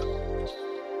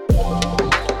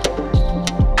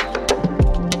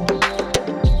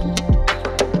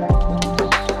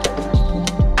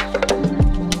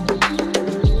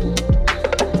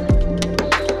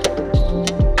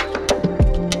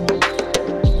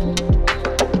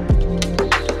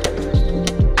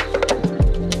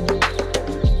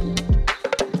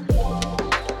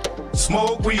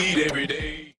 Smoke weed every day.